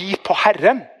 å bi på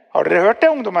Herren. Har dere hørt det,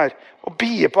 ungdommer? Å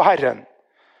bie på Herren.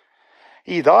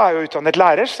 Ida jo utdannet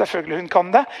lærer, selvfølgelig hun kan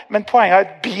det, men poenget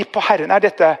at bi på Herren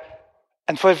dette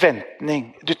en forventning.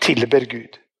 Du tilber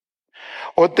Gud.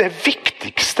 Og det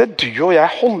viktigste du og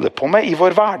jeg holder på med i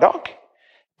vår hverdag,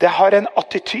 det har en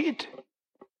attityd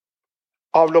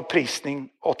av lovprisning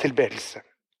og tilbedelse.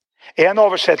 En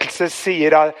oversettelse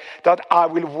sier at I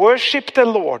will worship the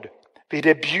Lord with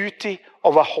the beauty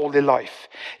of a holy life.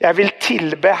 Jeg vil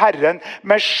tilbe Herren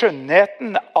med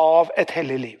skjønnheten av et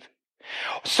hellig liv.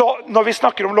 Så når vi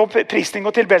snakker om lovprisning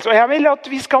og tilbedelse, og jeg vil at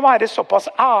vi skal være såpass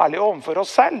ærlige overfor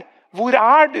oss selv. Hvor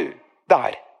du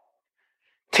der?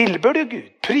 Tilber du Gud?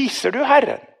 Priser du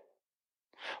Herren?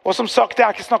 Og som sagt, det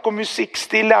ikke snakk om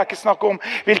musikkstil, det ikke snakk om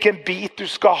hvilken bit du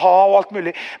skal ha og alt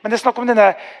mulig. Men det snakk om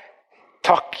denne,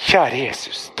 takk kjære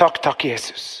Jesus, takk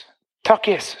Jesus, takk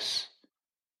Jesus,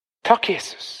 takk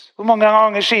Jesus. Hvor mange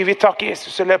ganger sier vi takk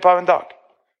Jesus i løpet av en dag?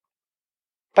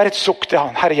 Bare et sukk til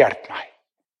han, Herre hjelp meg.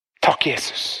 Takk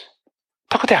Jesus,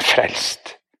 takk at jeg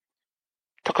frelst.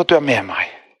 Takk at du med meg.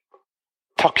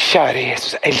 Takk kjære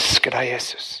Jesus, jeg elsker deg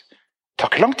Jesus.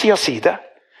 Takk lang tid å si det.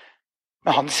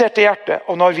 Men han ser til hjertet,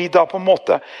 og når vi da på en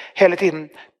måte hele tiden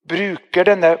bruker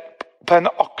denne på en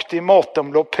aktiv måte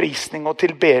om lovprisning og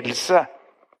tilbedelse,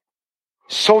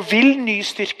 så vil ny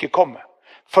styrke komme.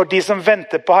 For de som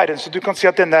venter på Herren. Så du kan si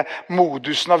at denne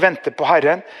modusen av vente på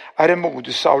Herren er en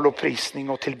modus av lovprisning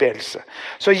og tilbedelse.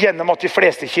 Så gjennom at de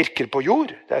fleste kirker på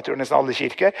jord, det jeg tror nesten alle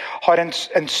kirker, har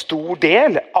en stor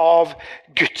del av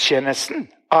gudstjenesten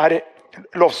er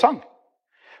lovsang.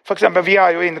 For eksempel, vi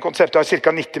er jo inne i konseptet av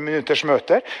cirka 90 minutters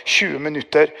møter, 20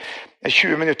 minutter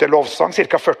lovsang,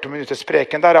 cirka 40 minutters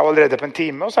preken, der er allerede på en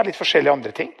time, og så er det litt forskjellige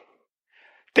andre ting.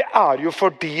 Det er jo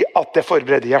fordi at det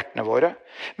forbereder hjertene våre.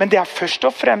 Men det er først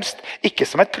og fremst ikke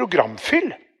som et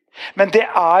programfyll, men det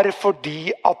er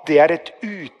fordi at det er et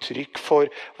uttrykk for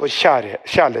vår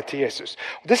kjærlighet til Jesus.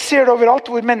 Og det ser du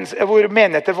overalt hvor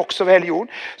menigheter vokser over hele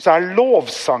jorden, så er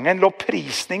lovsangen,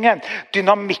 lovprisningen,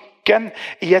 dynamikken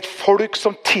i et folk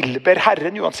som tilber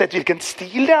Herren, uansett hvilken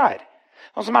stil det er.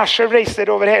 Noen som Asher reiser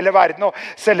over hele verden og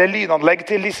selger lynanlegg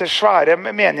til disse svære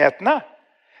menighetene.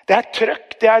 Det er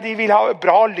trøkk, de vil ha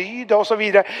bra lyd og så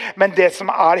videre. Men det som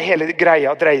er hele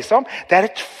greia dreier seg om, det er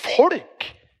et folk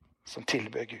som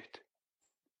tilber Gud.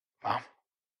 Ja.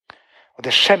 Og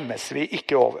det skjemmes vi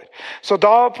ikke over. Så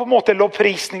da på en måte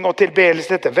lovprisning og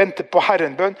tilbedelse, dette vente på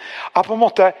Herrenbønn, er på en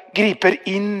måte griper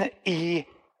inn i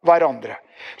hverandre.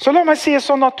 Så la meg si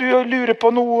sånn at du lurer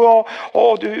på noe,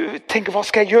 og du tenker, hva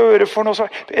skal jeg gjøre for noe?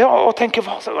 Og tenker,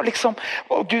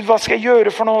 Gud, hva skal jeg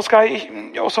gjøre for noe? Og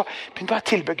så begynner du å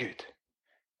tilbe Gud.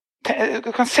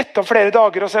 Du kan sette av flere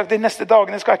dager og si at de neste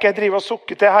dagene skal ikke jeg drive og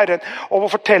sukke til Herren og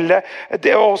fortelle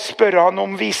det, og spørre han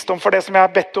om visdom for det som jeg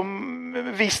har bedt om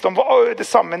visdom det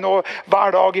samme nå,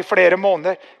 hver dag i flere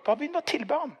måneder. Bare begynn å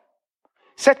tilbe ham.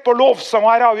 Sett på lovsang,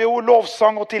 her har vi jo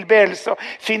lovsang og tilbedelse.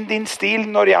 Finn din stil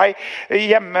når jeg er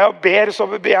hjemme og ber. Så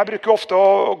jeg bruker ofte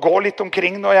å gå litt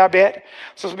omkring når jeg ber.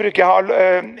 Så bruker jeg å ha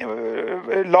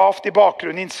lavt i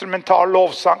bakgrunnen instrumental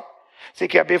lovsang. Så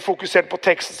ikke jeg blir fokusert på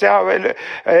teksten. Så jeg har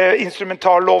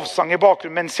instrumental lovsang i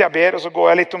bakgrunnen mens jeg ber, og så går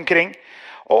jeg litt omkring.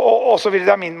 Og så vil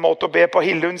det min måte å be på.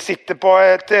 Hilde, hun sitter på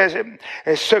et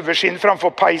søverskinn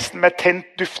framfor peisen med tent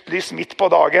duftlys midt på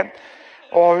dagen.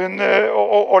 Og hun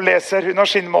leser, hun har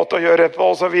sin måte å gjøre på,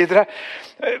 og så videre.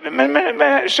 Men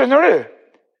skjønner du?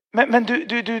 Men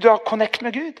du har connect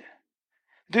med Gud.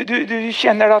 Du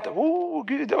kjenner at,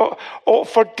 Gud, og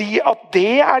fordi at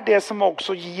det er det som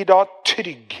også gir da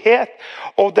trygghet,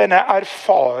 og denne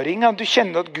erfaringen, du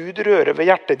kjenner at Gud rører ved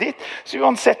hjertet ditt, så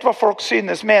uansett hva folk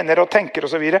synes, mener og tenker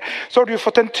og så videre, så har du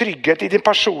fått en trygghet i din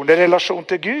personlige relasjon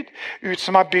til Gud, ut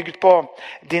som er bygd på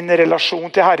din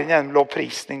relasjon til Herren gjennom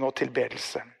lovprisning og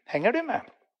tilbedelse. Henger du med?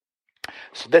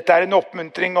 Så dette er en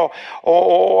oppmuntring og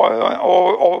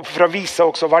for å vise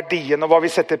også verdien og hva vi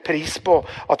setter pris på,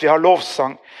 at vi har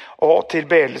lovsang og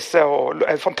tilbedelse og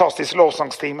et fantastisk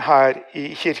lovsangsteam her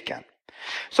i kirken.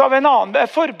 Så har vi en annen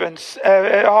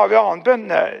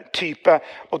bønnetype,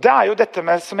 og det er jo dette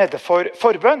som heter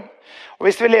forbønn. Og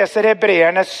hvis vi leser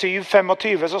Hebreerne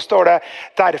 7:25, så står det: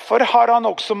 derfor har han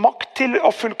også makt til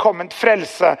å fullkomment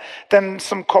frelse den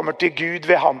som kommer til Gud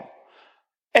ved ham,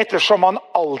 ettersom han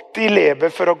alltid lever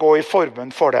for å gå i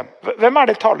forbønn for dem. Hvem er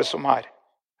det tales om her?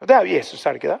 Det er jo Jesus,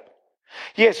 er det ikke det?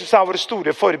 Jesus er vår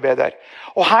store forbeder.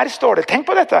 Og her står det, tenk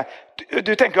på dette.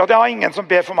 Du tenker at jeg har ingen som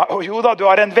ber for meg. Jo da, du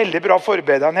har en veldig bra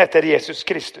forbeder. Han heter Jesus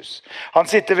Kristus. Han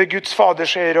sitter ved Guds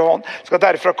faders høyre hånd, skal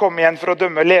derfra komme igjen for å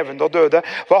dømme levende og døde.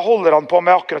 Hva holder han på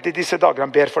med akkurat i disse dager?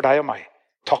 Han ber for deg og meg.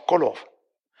 Takk og lov.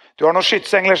 Du har noen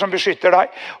skytsengler som beskytter deg,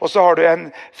 og så har du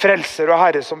en frelser og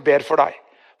herre som ber for deg.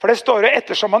 For det står jo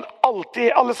ettersom han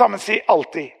alltid, alle sammen sier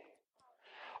alltid.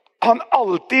 Han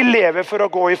alltid lever for å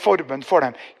gå i forbønn for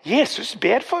dem. Jesus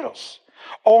ber for oss.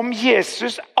 Om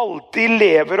Jesus alltid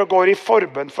lever og går i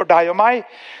forbønn for deg og meg,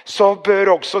 så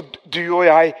bør også du og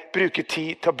jeg bruke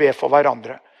tid til å be for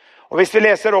hverandre. Og hvis vi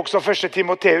leser også 1.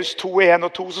 Timoteus 2:1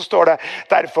 og 2, så står det: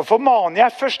 derfor formaner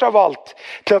jeg først av alt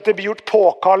til at det blir gjort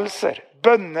påkallelser,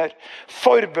 bønner,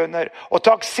 forbønner og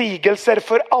takksigelser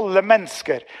for alle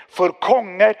mennesker, for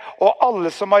konger og alle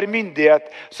som har myndighet,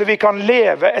 så vi kan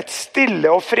leve et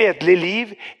stille og fredelig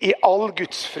liv i all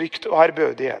gudsfrykt og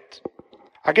ærbødighet.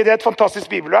 Er ikke det et fantastisk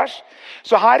bibelvers?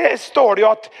 Så her står det jo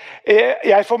at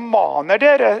jeg formaner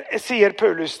dere, sier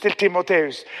Paulus til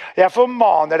Timoteus, jeg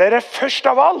formaner dere først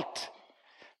av alt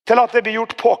til at det blir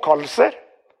gjort påkallelser,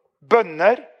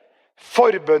 bønner,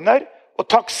 forbønner og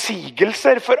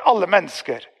takksigelser for alle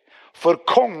mennesker, for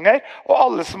konger og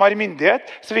alle som har myndighet,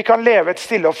 så vi kan leve et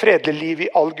stille og fredelig liv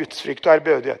i all gudsfrykt og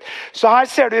ærbødighet. Så her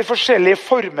ser du forskjellige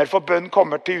former for bønn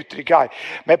kommer til uttrykk her,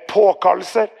 med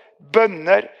påkallelser,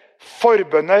 bønner,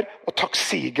 forbønner og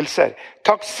takksigelser.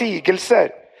 Takksigelser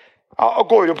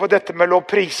går jo på dette med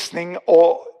lovprisning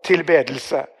og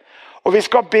tilbedelse. Og vi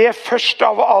skal be først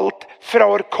av alt fra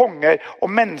vår konger og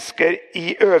mennesker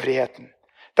i øvrigheten.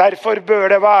 Derfor bør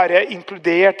det være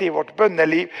inkludert i vårt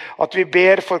bønneliv at vi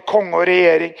ber for konge og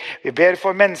regjering. Vi ber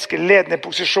for mennesker i ledende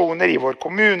posisjoner i vår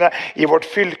kommune, i vårt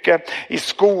fylke, i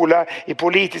skole, i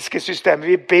politiske systemer.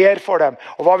 Vi ber for dem.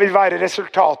 Og hva vil være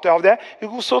resultatet av det?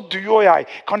 Jo, så du og jeg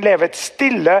kan leve et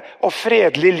stille og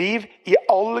fredelig liv i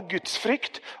all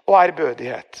gudsfrykt og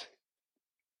ærbødighet.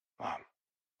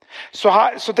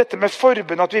 Så dette med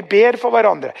forbund, at vi ber for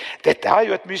hverandre, dette er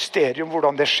jo et mysterium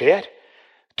hvordan det skjer.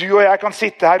 Du og jeg kan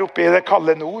sitte her oppe i det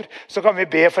kalde nord, så kan vi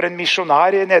be for en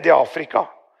misjonær nede i Afrika.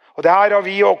 Og det her har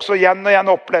vi også igjen og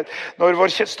igjen opplevd,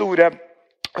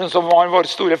 når som var vår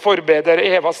store forbeder,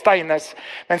 Eva Steines,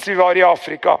 mens vi var i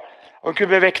Afrika. Og hun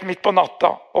kunne bli vekt midt på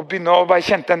natta, og begynne å bare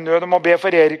kjente en nød om å be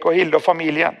for Erik og Hilde og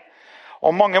familien.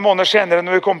 Og mange måneder senere,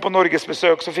 når vi kom på Norges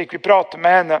besøk, så fikk vi prate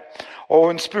med henne. Og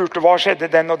hun spurte hva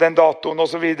skjedde den og den datoen og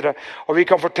så videre. Og vi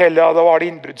kan fortelle at det var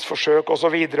innbruddsforsøk og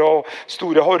så videre. Og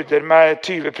store horder med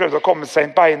 20 prøvde å komme seg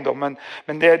inn på eiendommen.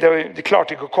 Men de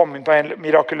klarte ikke å komme inn på en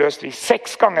mirakuløst vis.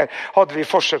 6 ganger hadde vi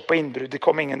forsøk på innbrudd. Det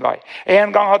kom ingen vei.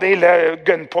 En gang hadde Hilde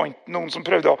gunpoint, noen som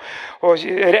prøvde å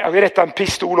rette en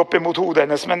pistol opp imot hodet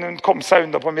hennes, men hun kom seg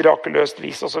unna på mirakuløst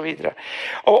vis og så videre.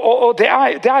 Og det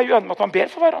er jo at man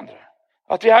ber for hverandre.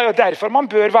 Derfor man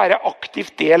bør være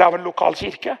aktivt del av en lokal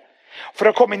kirke. For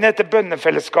å komme inn i dette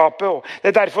bønnefellesskapet. Og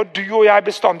det er derfor du og jeg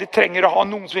bestandig trenger å ha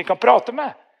noen som vi kan prate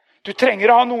med. Du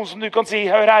trenger å ha noen som du kan si,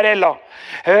 hør her Ella,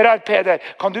 hør her Peder,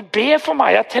 kan du be for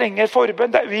meg? Jeg trenger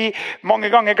forbønn.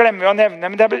 Mange ganger glemmer vi å nevne,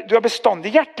 men du er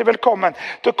bestandig hjertelig velkommen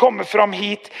til å komme fram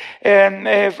hit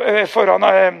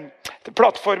foran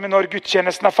plattformen når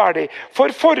gudstjenesten er ferdig.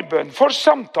 For forbønn, for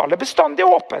samtale, bestandig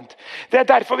åpent. Det er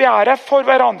derfor vi er her for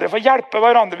hverandre, for å hjelpe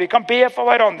hverandre. Vi kan be for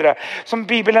hverandre. Som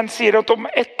Bibelen sier at om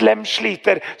ett lem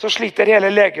sliter, så sliter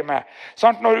hele legemet.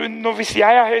 Hvis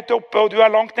jeg er høyt oppe og du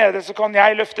er langt nede, så kan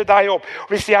jeg løfte deg opp.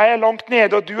 Hvis jeg er langt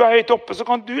nede og du er høyt oppe, så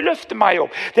kan du løfte meg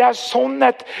opp. Det er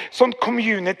sånn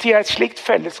community, et slikt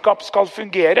fellesskap skal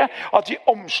fungere, at vi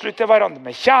omslutter hverandre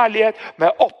med kjærlighet,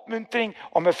 med oppmuntring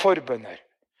og med forbønner.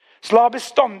 Så la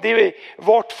bestandig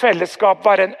vårt fellesskap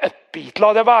være en upbeat. La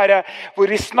det være hvor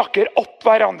vi snakker opp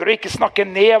hverandre og ikke snakker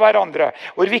ned hverandre.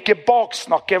 Hvor vi ikke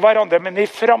baksnakker hverandre, men vi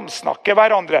framsnakker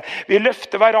hverandre. Vi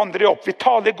løfter hverandre opp, vi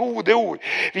taler gode ord.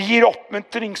 Vi gir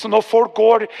oppmuntring, så når folk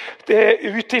går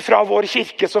ut ifra vår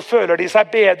kirke, så føler de seg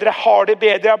bedre, har det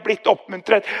bedre, har blitt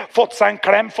oppmuntret, fått seg en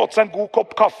klem, fått seg en god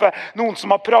kopp kaffe. Noen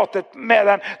som har pratet med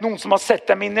dem, noen som har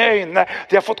sett dem inn i øynene.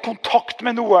 De har fått kontakt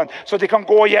med noen, så de kan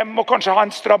gå hjem og kanskje ha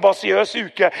en strabasiøs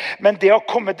uke. Men det å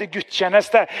komme til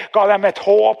gudstjeneste ga dem et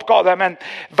håp, ga dem en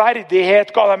verdighet,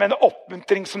 ga dem en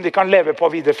oppmuntring som de kan leve på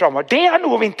videre fremover. Det er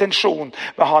noe av intensjonen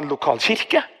med å ha en lokal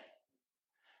kirke.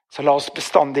 Så la oss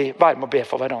bestandig være med å be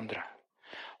for hverandre.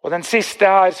 Og den siste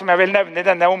her som jeg vil nevne i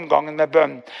denne omgangen med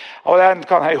bønn, og den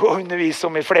kan jeg jo undervise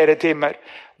om i flere timer,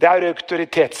 det er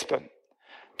autoritetsbønn.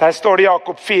 Der står det i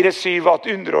Jakob 4,7 at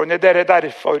underordne dere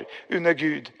derfor under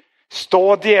Gud.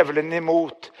 Stå djevelen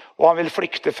imot, og han vil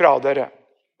flykte fra dere.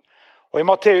 Og i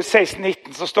Matteus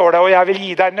 16,19 så står det, og jeg vil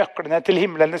gi deg nøklene til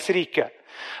himmelens rike.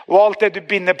 Og alt det du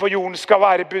binder på jorden skal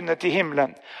være bundet i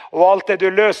himmelen. Og alt det du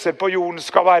løser på jorden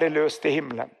skal være løst i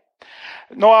himmelen.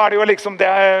 Nå er det jo liksom,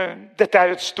 dette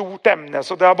er jo et stort emne,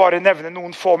 så det er bare å nevne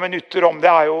noen få minutter om. Det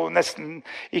er jo nesten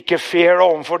ikke fair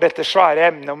overfor dette svære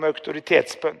emnet om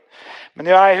autoritetsbønn.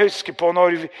 Men jeg husker på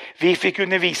når vi fikk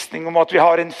undervisning om at vi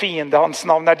har en fiende, hans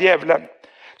navn er djevelen,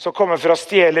 som kommer for å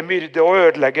stjele, myrde og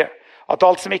ødelegge. At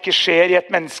alt som ikke skjer i et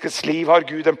menneskes liv har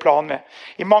Gud en plan med.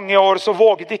 I mange år så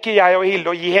våget ikke jeg og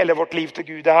Hilde å gi hele vårt liv til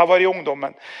Gud. Det her var i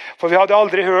ungdommen. For vi hadde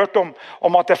aldri hørt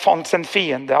om at det fanns en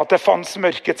fiende. At det fanns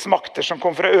mørkets makter som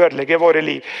kom for å ødelegge våre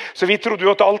liv. Så vi trodde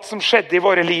jo at alt som skjedde i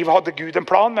våre liv hadde Gud en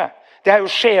plan med. Det er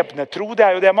jo skjebnetro. Det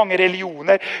er jo det mange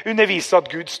religioner underviser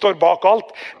at Gud står bak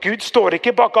alt. Gud står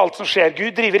ikke bak alt som skjer.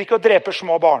 Gud driver ikke og dreper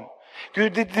små barn.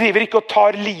 Gud driver ikke og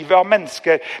tar livet av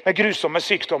mennesker med grusomme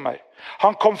sykdommer.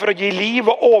 Han kom for å gi liv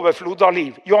og overflod av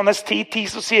liv. Johannes 10,10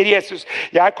 så sier Jesus,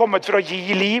 jeg er kommet for å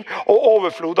gi liv og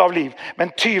overflod av liv. Men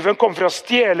tyven kom for å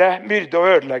stjele, myrde og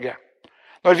ødelegge.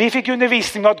 Når vi fikk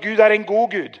undervisning at Gud er en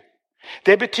god Gud,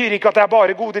 det betyr ikke at det er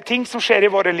bare gode ting som skjer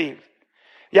i våre liv.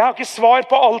 Jeg har ikke svar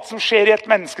på alt som skjer i et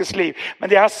menneskes liv, men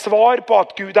det er svar på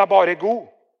at Gud er bare god.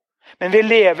 Men vi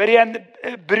lever i en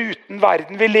bruten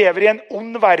verden, vi lever i en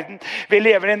ond verden, vi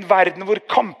lever i en verden hvor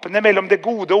kampene mellom det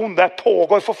gode og onde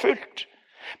pågår for fullt.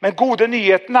 Men gode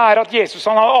nyheten er at Jesus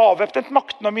han har avvæpnet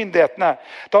makten og myndighetene,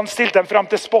 da han stilte dem frem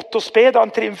til spott og spe, da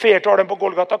han triumferte over dem på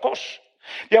Golgata kors.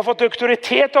 Vi har fått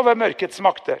autoritet over mørkets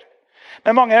makter.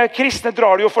 Men mange kristne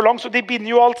drar det jo for langt, så de binder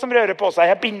jo alt som rører på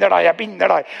seg. Jeg binder deg, jeg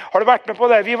binder deg. Har du vært med på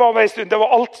det? Vi var med en stund, det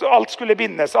var alt skulle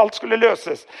bindes, alt skulle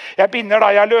løses. Jeg binder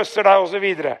deg, jeg løser deg, og så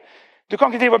videre. Du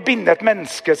kan ikke drive og binde et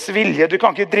menneskets vilje, du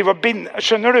kan ikke drive og binde,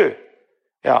 skjønner du?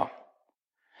 Ja.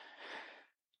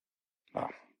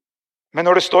 Men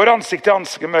når det står ansikt til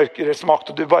ansikt mørkets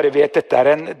makt, og du bare vet dette er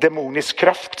en demonisk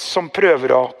kraft som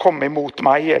prøver å komme imot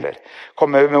meg, eller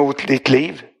komme imot ditt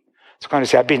liv, så kan du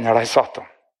si, jeg binder deg, Satan.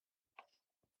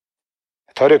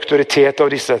 Jeg tar autoritet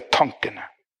av disse tankene,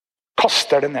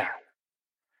 kaster det ned,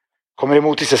 kommer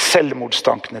imot disse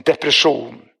selvmordstankene,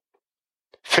 depresjonen,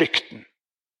 frykten,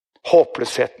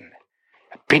 håpløsheten.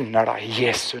 Jeg binder deg i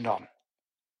Jesu navn.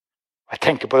 Jeg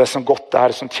tenker på det som godt det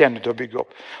er, som tjener til å bygge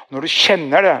opp. Og når du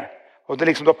kjenner det, og det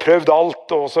liksom, du har prøvd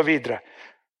alt og så videre,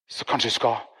 så kanskje du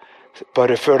skal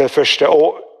bare før det første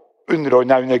og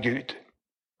underordne deg under Gud.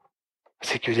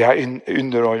 Si, Gud, jeg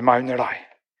underordner meg under deg.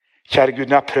 Kjære Gud,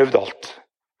 når jeg har prøvd alt,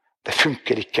 det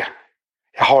funker ikke.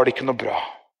 Jeg har det ikke noe bra.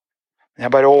 Men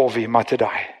jeg bare overgir meg til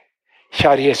deg.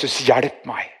 Kjære Jesus, hjelp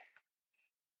meg.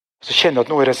 Så kjenner du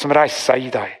at noe er det som reiser seg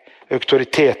i deg.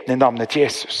 Autoriteten i navnet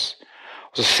Jesus.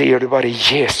 Og så sier du bare i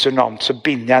Jesu navn, så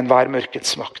binder jeg enhver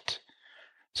mørkets makt.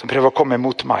 Som prøver å komme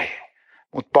mot meg,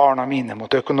 mot barna mine,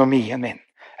 mot økonomien min,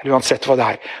 eller uansett hva det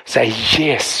er, så er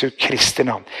Jesu Kristi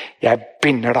navn. Jeg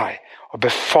binder deg og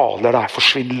befaler deg,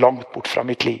 forsvinn langt bort fra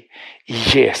mitt liv, i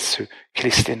Jesu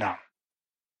Kristi navn.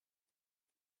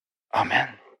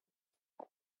 Amen.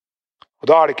 Og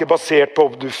da er det ikke basert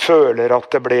på om du føler at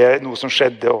det ble noe som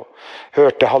skjedde, og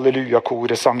hørte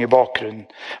halleluja-koret sang i bakgrunnen,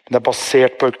 men det er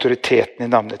basert på autoriteten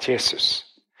i navnet Jesus.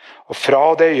 Og fra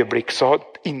det øyeblikk så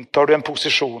inntar du en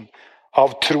posisjon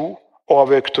av tro og av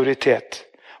autoritet,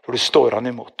 hvor du står han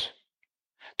imot.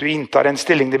 Du inntar en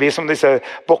stilling, det blir som disse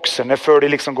bokserne før de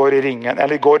liksom går i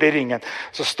ringen,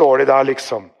 så står de der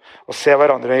liksom og ser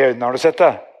hverandre i øynene. Har du sett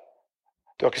det?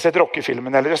 Du har ikke sett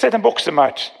Rocky-filmen, eller du har sett en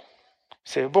boksematch.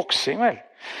 Ser jo boksing, vel?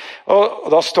 Og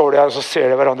da står de her og så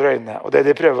ser de hverandre i øynene, og det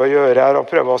de prøver å gjøre er å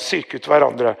prøve å psyke ut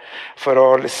hverandre for å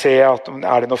se at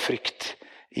er det noe frykt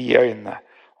i øynene.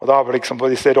 Og da liksom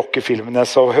på disse rockefilmene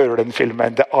så hører du den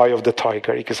filmen The Eye of the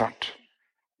Tiger, ikke sant?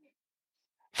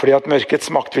 Fordi at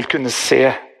mørkets makt vil kunne se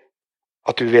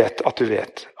at du vet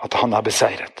at han er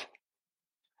beseiret.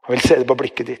 Han vil se det på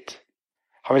blikket ditt.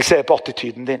 Han vil se det på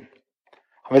attityden din.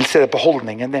 Han vil se det på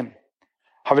holdningen din.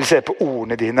 Han vil se det på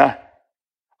ordene dine.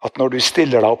 At når du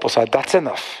stiller deg opp og sier, that's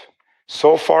enough.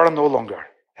 So far and no longer.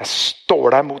 Jeg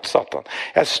står deg mot Satan.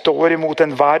 Jeg står imot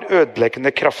enhver ødeleggende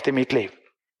kraft i mitt liv.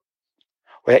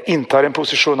 Og jeg inntar en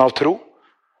posisjon av tro,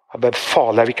 og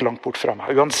befaler jeg ikke langt bort fra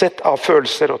meg. Uansett av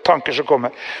følelser og tanker som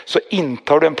kommer, så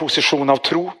inntar du en posisjon av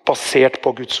tro basert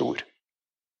på Guds ord.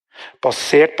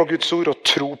 Basert på Guds ord og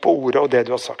tro på ordet og det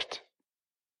du har sagt.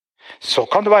 Så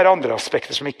kan det være andre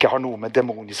aspekter som ikke har noe med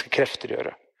demoniske krefter å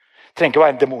gjøre. Det trenger ikke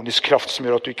være en demonisk kraft som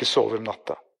gjør at du ikke sover om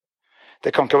natta. Det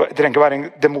trenger ikke være en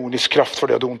demonisk kraft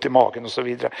fordi du har vondt i magen og så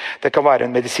videre. Det kan være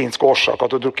en medisinsk årsak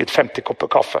at du har drukket 50 kopper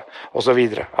kaffe og så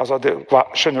videre. Altså,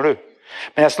 skjønner du?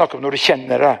 Men jeg snakker om når du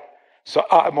kjenner det, så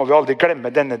må vi aldri glemme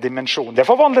denne dimensjonen. Det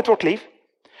forvandlet vårt liv.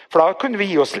 For da kunne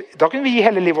vi gi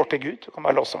hele livet vårt til Gud. Så kan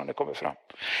bare låse når det kommer frem.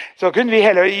 Så da kunne vi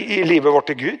hele livet vårt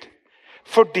til Gud.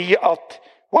 Fordi at,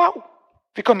 wow,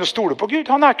 vi kan jo stole på Gud.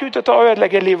 Han er ikke ute til å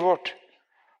ødelegge livet vårt.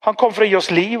 Han kom for å gi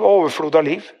oss liv og overflod av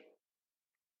liv.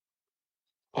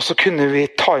 Og så kunne vi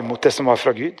ta imot det som var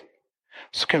fra Gud.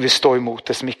 Så kunne vi stå imot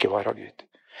det som ikke var av Gud.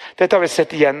 Dette har vi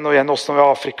sett igjen og igjen også når vi er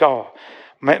i Afrika.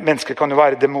 Mennesker kan jo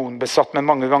være demonbesatt, men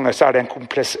mange ganger så er det en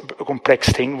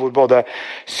kompleks ting, hvor både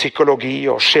psykologi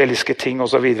og sjeliske ting og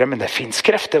så videre, men det finnes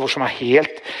krefter hvor som er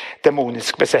helt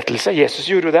demonisk besettelse. Jesus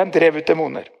gjorde det, han drev ut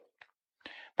demoner.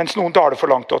 Mens noen tar det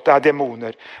for langt at det er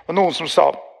demoner. Og noen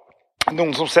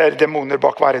som ser demoner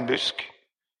bak hver en busk.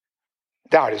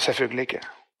 Det er det jo selvfølgelig ikke.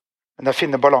 Men det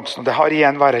finner balansen, og det har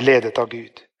igjen være ledet av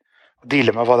Gud. Og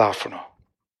deale med hva det er for noe.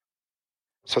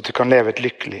 Så at du kan leve et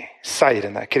lykkelig,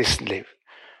 seirende kristenliv.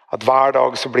 At hver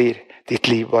dag så blir ditt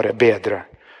liv bare bedre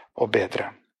og bedre.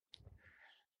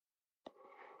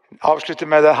 Avslutter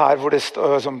med det her, hvor det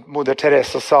som moder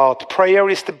Teresa sa, at prayer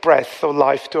is the breath of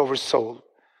life to our soul.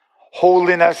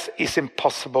 Holiness is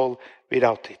impossible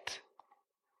without it.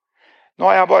 Nå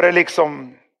er jeg bare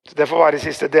det får være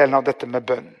siste delen av dette med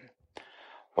bønn.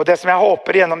 Og det som jeg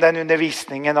håper gjennom den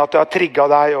undervisningen, at det har trigget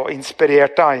deg og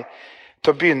inspirert deg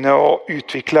til å begynne å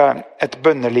utvikle et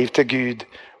bønneliv til Gud,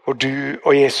 hvor du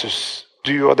og Jesus,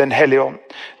 du og den hellige ånd,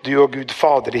 du og Gud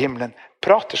Fader i himmelen,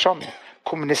 prater sammen,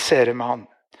 kommuniserer med han.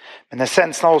 Men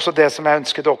essensen av også det som jeg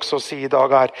ønsket også å si i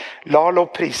dag er, la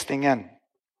lovprisningen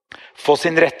få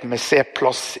sin rettmessige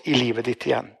plass i livet ditt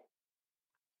igjen.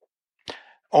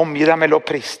 Omgi deg med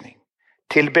lovprisning,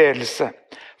 tilbedelse,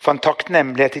 få en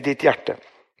takknemlighet i ditt hjerte.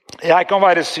 Jeg kan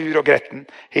være sur og gretten.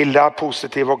 Hilde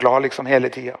positiv og glad liksom hele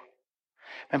tiden.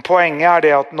 Men poenget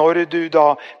det at når du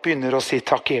da begynner å si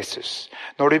takk Jesus,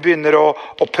 når du begynner å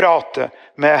prate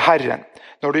med Herren,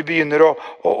 når du begynner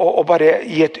å bare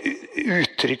gi et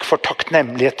uttrykk for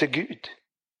takknemlighet til Gud,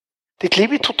 ditt liv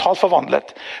blir totalt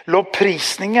forvandlet.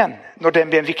 Lovprisningen, når den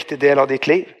blir en viktig del av ditt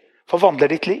liv, forvandler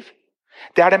ditt liv.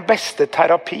 Det den beste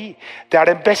terapi. Det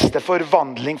den beste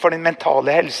forvandling for din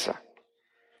mentale helse.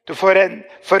 Du får en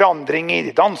forandring i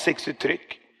ditt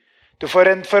ansiktsuttrykk. Du får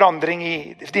en forandring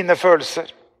i dine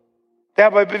følelser.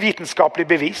 Det bare vitenskapelig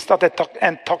bevist at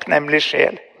en takknemlig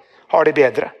sjel har det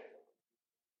bedre.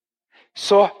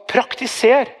 Så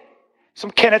praktiser,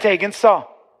 som Kenneth Hagin sa.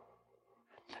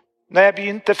 Når jeg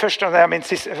begynte først, det min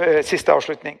siste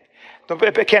avslutning.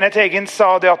 Når Kenneth Hagin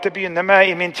sa det at det begynner med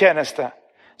i min tjeneste,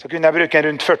 så kunne jeg bruke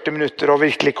rundt 40 minutter og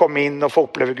virkelig komme inn og få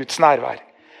oppleve Guds nærvær.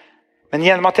 Men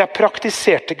gjennom at jeg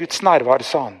praktiserte Guds nærvær,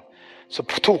 sa han, så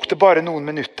tok det bare noen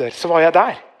minutter, så var jeg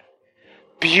der.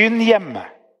 Begynn hjemme,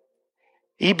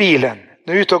 i bilen,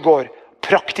 når du er ute og går,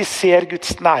 praktiser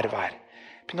Guds nærvær.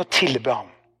 Begynn å tilbe ham,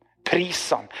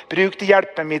 pris ham, bruk de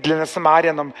hjelpemidlene som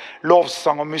gjennom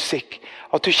lovsang og musikk,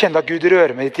 at du kjenner at Gud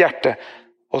rører med ditt hjerte,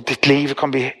 og ditt liv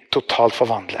kan bli totalt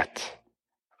forvandlet.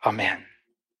 Amen.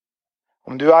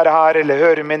 Om du her eller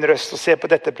hører min røst og ser på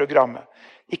dette programmet,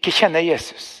 ikke kjenner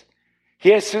Jesus.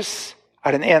 Jesus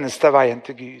den eneste veien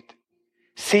til Gud.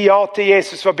 Si ja til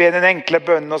Jesus for å be den enkle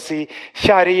bønnen og si,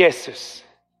 kjære Jesus,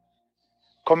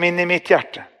 kom inn i mitt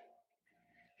hjerte.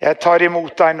 Jeg tar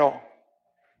imot deg nå,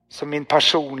 som min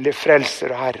personlige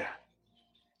frelser og Herre.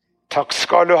 Takk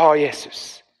skal du ha,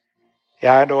 Jesus.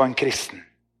 Jeg nå en kristen.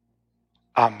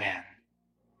 Amen.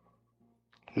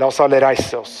 La oss alle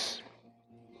reise oss.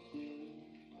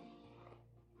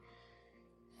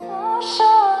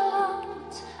 Så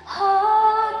langt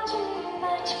har du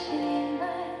vært med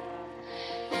meg,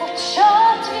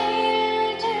 fortsatt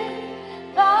vil du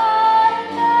være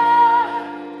nær.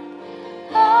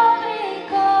 Aldri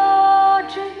går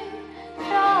du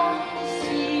fra min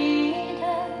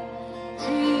side,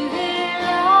 du vil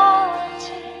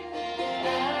alltid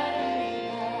være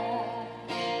nær.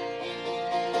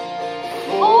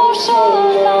 For så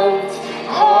langt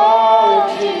har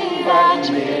du vært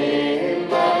med.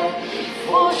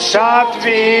 Fortsatt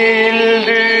vil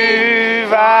du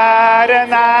være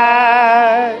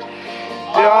nær.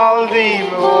 Aldri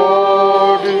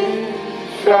går du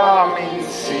fra min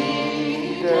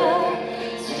side.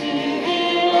 Du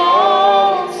vil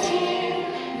alltid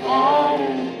være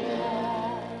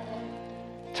nær.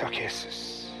 Takk, Jesus.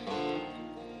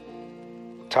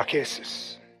 Takk,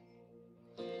 Jesus.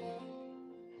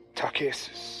 Takk,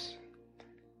 Jesus.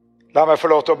 La meg få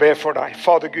lov til å be for deg.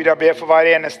 Fader Gud, jeg ber for hver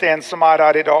eneste en som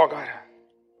her i dag, Herre.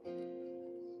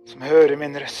 Som hører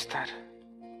min røst, Herre.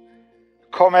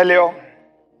 Kom, Hellige Ånd.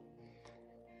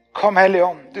 Kom, Hellige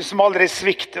Ånd. Du som aldri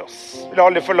svikter oss. Vil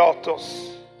aldri forlate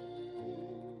oss.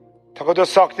 Takk at du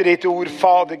har sagt i ditt ord,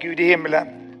 Fader Gud i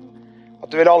himmelen, at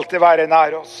du vil alltid være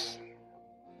nær oss.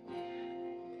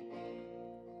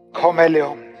 Kom, Hellige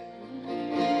Ånd.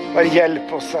 Bare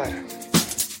hjelp oss, Herre.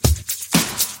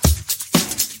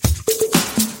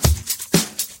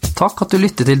 Takk at du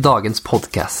lytter til dagens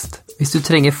podcast. Hvis du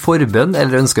trenger forbønn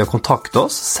eller ønsker å kontakte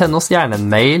oss, send oss gjerne en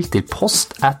mail til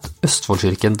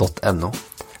post@østfoldkirken.no.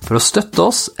 For å støtte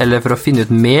oss, eller for å finne ut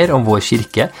mer om vår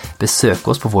kirke, besøk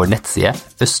oss på vår nettside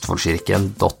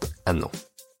østfoldkirken.no.